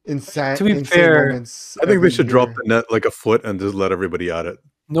insane. To be insane fair, moments I think every they should drop year. the net like a foot and just let everybody at it.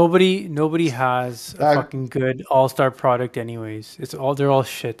 Nobody has a That- fucking good All-Star product, anyways. They're all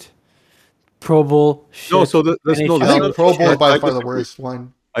shit. Pro Bowl shit. No, so that's no. NHL. I That's think not- Pro Bowl is by I far the disagree. worst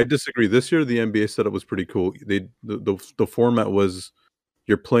one. I disagree. This year, the NBA setup was pretty cool. The format was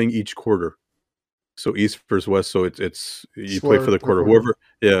you're playing each quarter, so East versus West. So it's you play Score for the per quarter.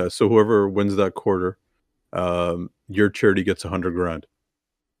 quarter. So whoever wins that quarter, your charity gets $100,000,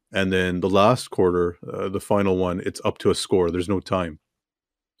 and then the last quarter, the final one, it's up to a score. There's no time.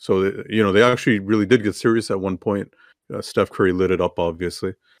 So they actually really did get serious at one point. Steph Curry lit it up,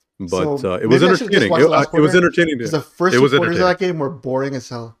 obviously, but So it was maybe I should just entertaining. watch the last It was quarter, entertaining. Because the first It two was quarters of entertaining. that game were boring as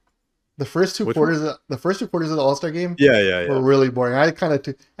hell. The first two Which one? quarters, the first 2 quarters of the All Star game Yeah. were really boring. I kind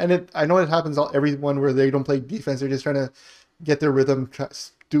of, I know it happens everyone where they don't play defense. They're just trying to get their rhythm,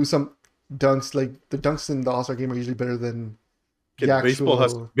 do some dunks. Like the dunks in the All Star game are usually better than the Baseball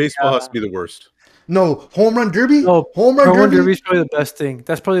has actual. to be the worst. No, home run derby. No, home run Home Run derby. Derby is probably the best thing.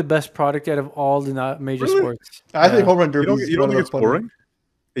 That's probably the best product out of all the major Really? sports. I think Yeah. home run You derby don't, is you don't one think of it's the fun. boring?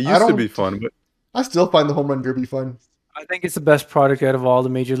 It I used to don't- be fun, but I still find the home run derby fun. I think it's the best product out of all the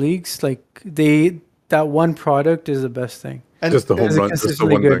major leagues. Like they that one product is the best thing. And Just the home Because it run, just the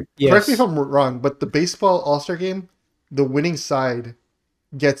consistently one good. thing. Yes. correct me if I'm wrong, but the baseball All-Star game, the winning side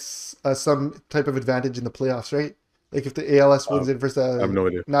gets some type of advantage in the playoffs, right? Like if the ALS wins it versus I have the no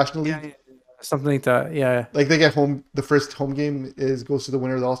idea. National League, Yeah, something like that. Yeah. like they get home. The first home game goes to the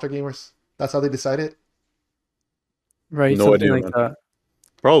winner of the All-Star game, or that's how they decide it. Right. No something idea, like man. that.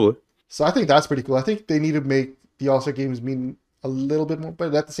 Probably. So I think that's pretty cool. I think they need to make the All-Star games mean a little bit more,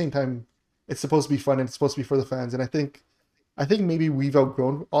 but at the same time, it's supposed to be fun and it's supposed to be for the fans. And I think maybe we've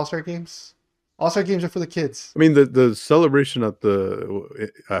outgrown All-Star games. All-Star games are for the kids. I mean, the celebration at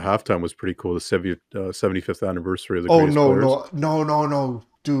halftime was pretty cool. The 75th anniversary of the Oh greatest players. no,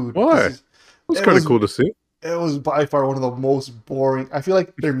 dude. Why? It It was kind of cool to see. It was by far one of the most boring. I feel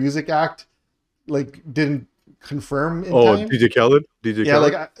like their music act like didn't confirm in Oh, time. DJ Khaled? DJ Yeah,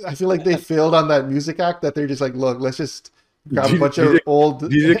 Khaled? like I feel like they failed on that music act. That they're just like, look, let's just grab a bunch DJ of old.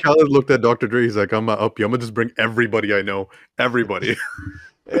 DJ Khaled looked at Dr. Dre. He's like, I'm gonna up you. I'm gonna just bring everybody I know. Everybody.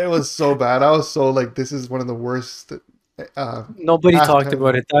 It was so bad. I was so like, this is one of the worst. Nobody talked halftime.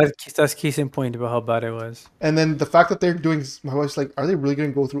 about it. That's case in point about how bad it was. And then the fact that they're doing, my wife's like, are they really going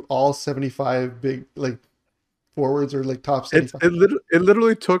to go through all 75 big like forwards or like top 75? It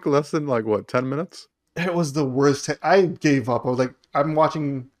literally took less than like what 10 minutes. It was the worst. I gave up. I was like, I'm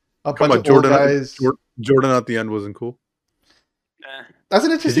watching a Come bunch on, of old guys. Jordan at the end wasn't cool. That's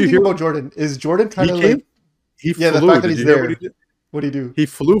an interesting you thing hear- about Jordan. Is Jordan kind He of came. like, He yeah, the flew. fact that Did he's you hear there. what he did? What do you do? He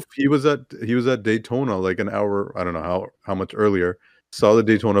flew. He was at Daytona like an hour. I don't know how much earlier. Saw the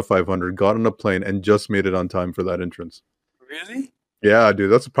Daytona 500. Got on a plane and just made it on time for that entrance. Really? Yeah, dude,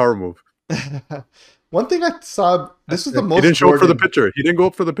 that's a power move. One thing I saw, this was the sick. most He didn't show up for the Jordan. picture. He didn't go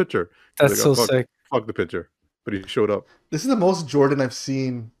up for the picture. That's He's so like, "Oh, sick. Fuck the picture. But he showed up. This is the most Jordan I've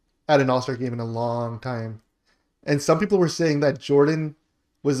seen at an All-Star game in a long time. And some people were saying that Jordan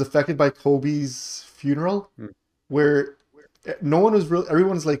was affected by Kobe's funeral, where no one was really,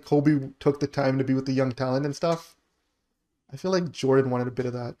 everyone's like, Kobe took the time to be with the young talent and stuff. I feel like Jordan wanted a bit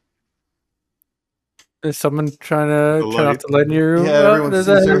of that. Is someone trying to The turn off light. the light in your room? Yeah, Oh, everyone's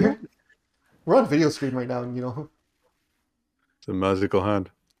there's that. we're on video screen right now, you know. It's a magical hand.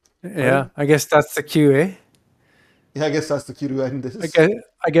 Yeah, I guess that's the cue, eh? Yeah, I guess that's the cue to end this.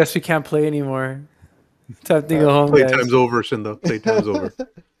 I guess we can't play anymore. Time to go home, guys. Playtime's over, Shinda. Playtime's over.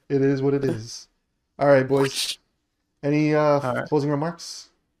 It is what it is. All right, boys. Any right. closing remarks?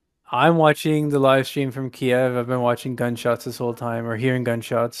 I'm watching the live stream from Kiev. I've been watching gunshots this whole time, or hearing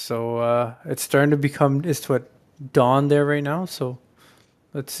gunshots. So it's starting to become, it's what, dawn there right now. So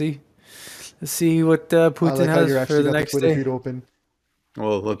let's see. Let's see what I Putin like how you has actually for the got the next Twitter day. feed open.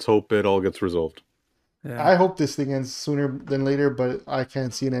 Well, let's hope it all gets resolved. Yeah. I hope this thing ends sooner than later, but I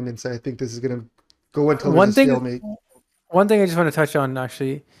can't see an end in sight. I think this is gonna go until One there's a thing- stalemate. One thing I just want to touch on,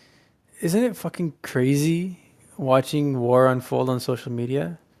 actually, isn't it fucking crazy watching war unfold on social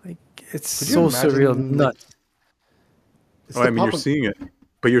media? Like, it's Could you so imagine, surreal, like, nuts. It's Oh, the I mean, you're pop- seeing it,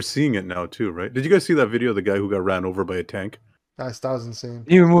 but you're seeing it now too, right? Did you guys see that video of the guy who got ran over by a tank? That was insane.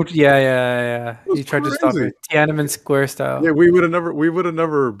 You moved, yeah. was He tried to stop crazy. it, Tiananmen Square style. Yeah, we would have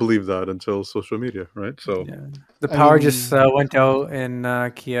never believed that until social media, right? So Yeah. The I power mean- just went out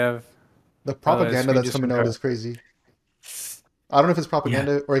in Kiev. The propaganda screen that's just coming went out out. is crazy. I don't know if it's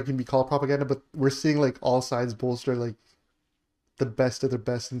propaganda or it can be called propaganda, but we're seeing like all sides bolster like the best of the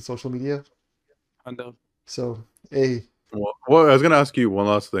best in social media. So, hey, well, I was gonna ask you one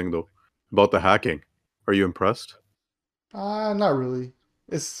last thing though about the hacking. Are you impressed? not really.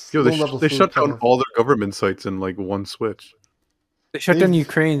 It's Yo, low-level they food shut kind down of. all their government sites in like one switch. They shut down They've-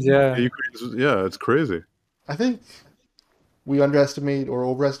 Ukraine's, yeah. Yeah, it's crazy. I think we underestimate or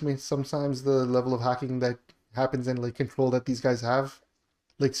overestimate sometimes the level of hacking that happens and like control that these guys have,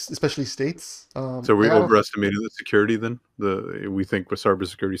 like especially states. So we I don't- overestimated the security then. We think we're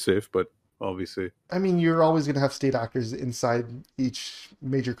cybersecurity safe, but obviously I mean, you're always going to have state actors inside each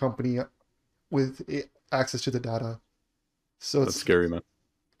major company with access to the data. So that's it's scary, man.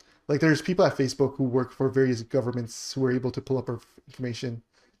 like there's people at Facebook who work for various governments who are able to pull up our information.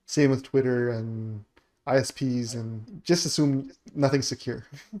 Same with Twitter and ISPs, and just assume nothing's secure.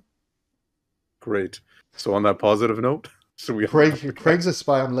 Great. So on that positive note, so we Craig's a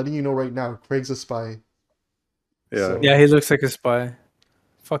spy. I'm letting you know right now. Craig's a spy. yeah. So- Yeah, he looks like a spy.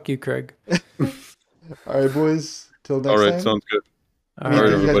 Fuck you, Craig. All right, boys. Till next All right, time. sounds good. All Anything right,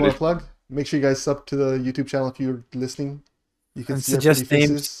 you guys everybody. want to plug? Make sure you guys sub to the YouTube channel if you're listening. You can And see our suggest pretty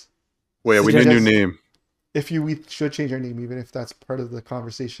names. faces. Wait, we Suggest- need a new name. We should change our name, even if that's part of the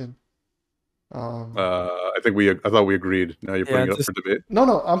conversation. I thought we agreed. Now you're putting it up just- for debate.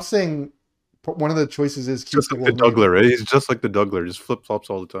 No, I'm saying one of the choices is keep Just the like the world name. Dougler, eh? He's just like the Dougler, just flip flops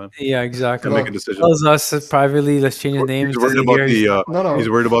all the time. Yeah, exactly. Can't Well, make a decision. Tells us privately, let's change the name. He's worried about No. he's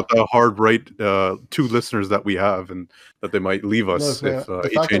worried about the hard right 2 listeners that we have, and that they might leave No, us if the he fact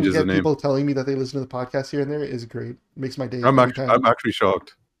that we changes the get name. people telling me that they listen to the podcast here and there is great. Makes my day. I'm every time. actually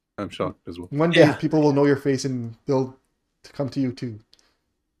shocked. I'm shocked as well. One day Yeah. people will know your face and they'll come to you too.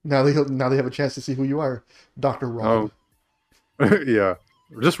 Now they have a chance to see who you are, Dr. Rob. Oh, yeah,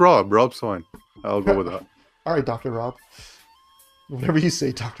 just Rob. Rob's fine. I'll go with that. All right, Dr. Rob. Whatever you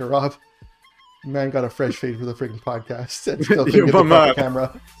say, Dr. Rob. Man got a fresh fade for the freaking podcast and still couldn't You get the my proper man.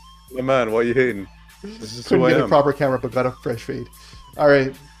 camera. Oh, man, why are you hating? This is who Couldn't I get a am. proper camera, but got a fresh fade. All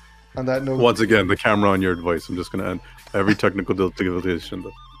right. On that note, Once again, the camera on your advice. I'm just gonna end every technical difficulty.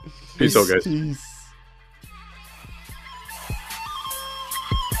 Peace out, guys. Peace.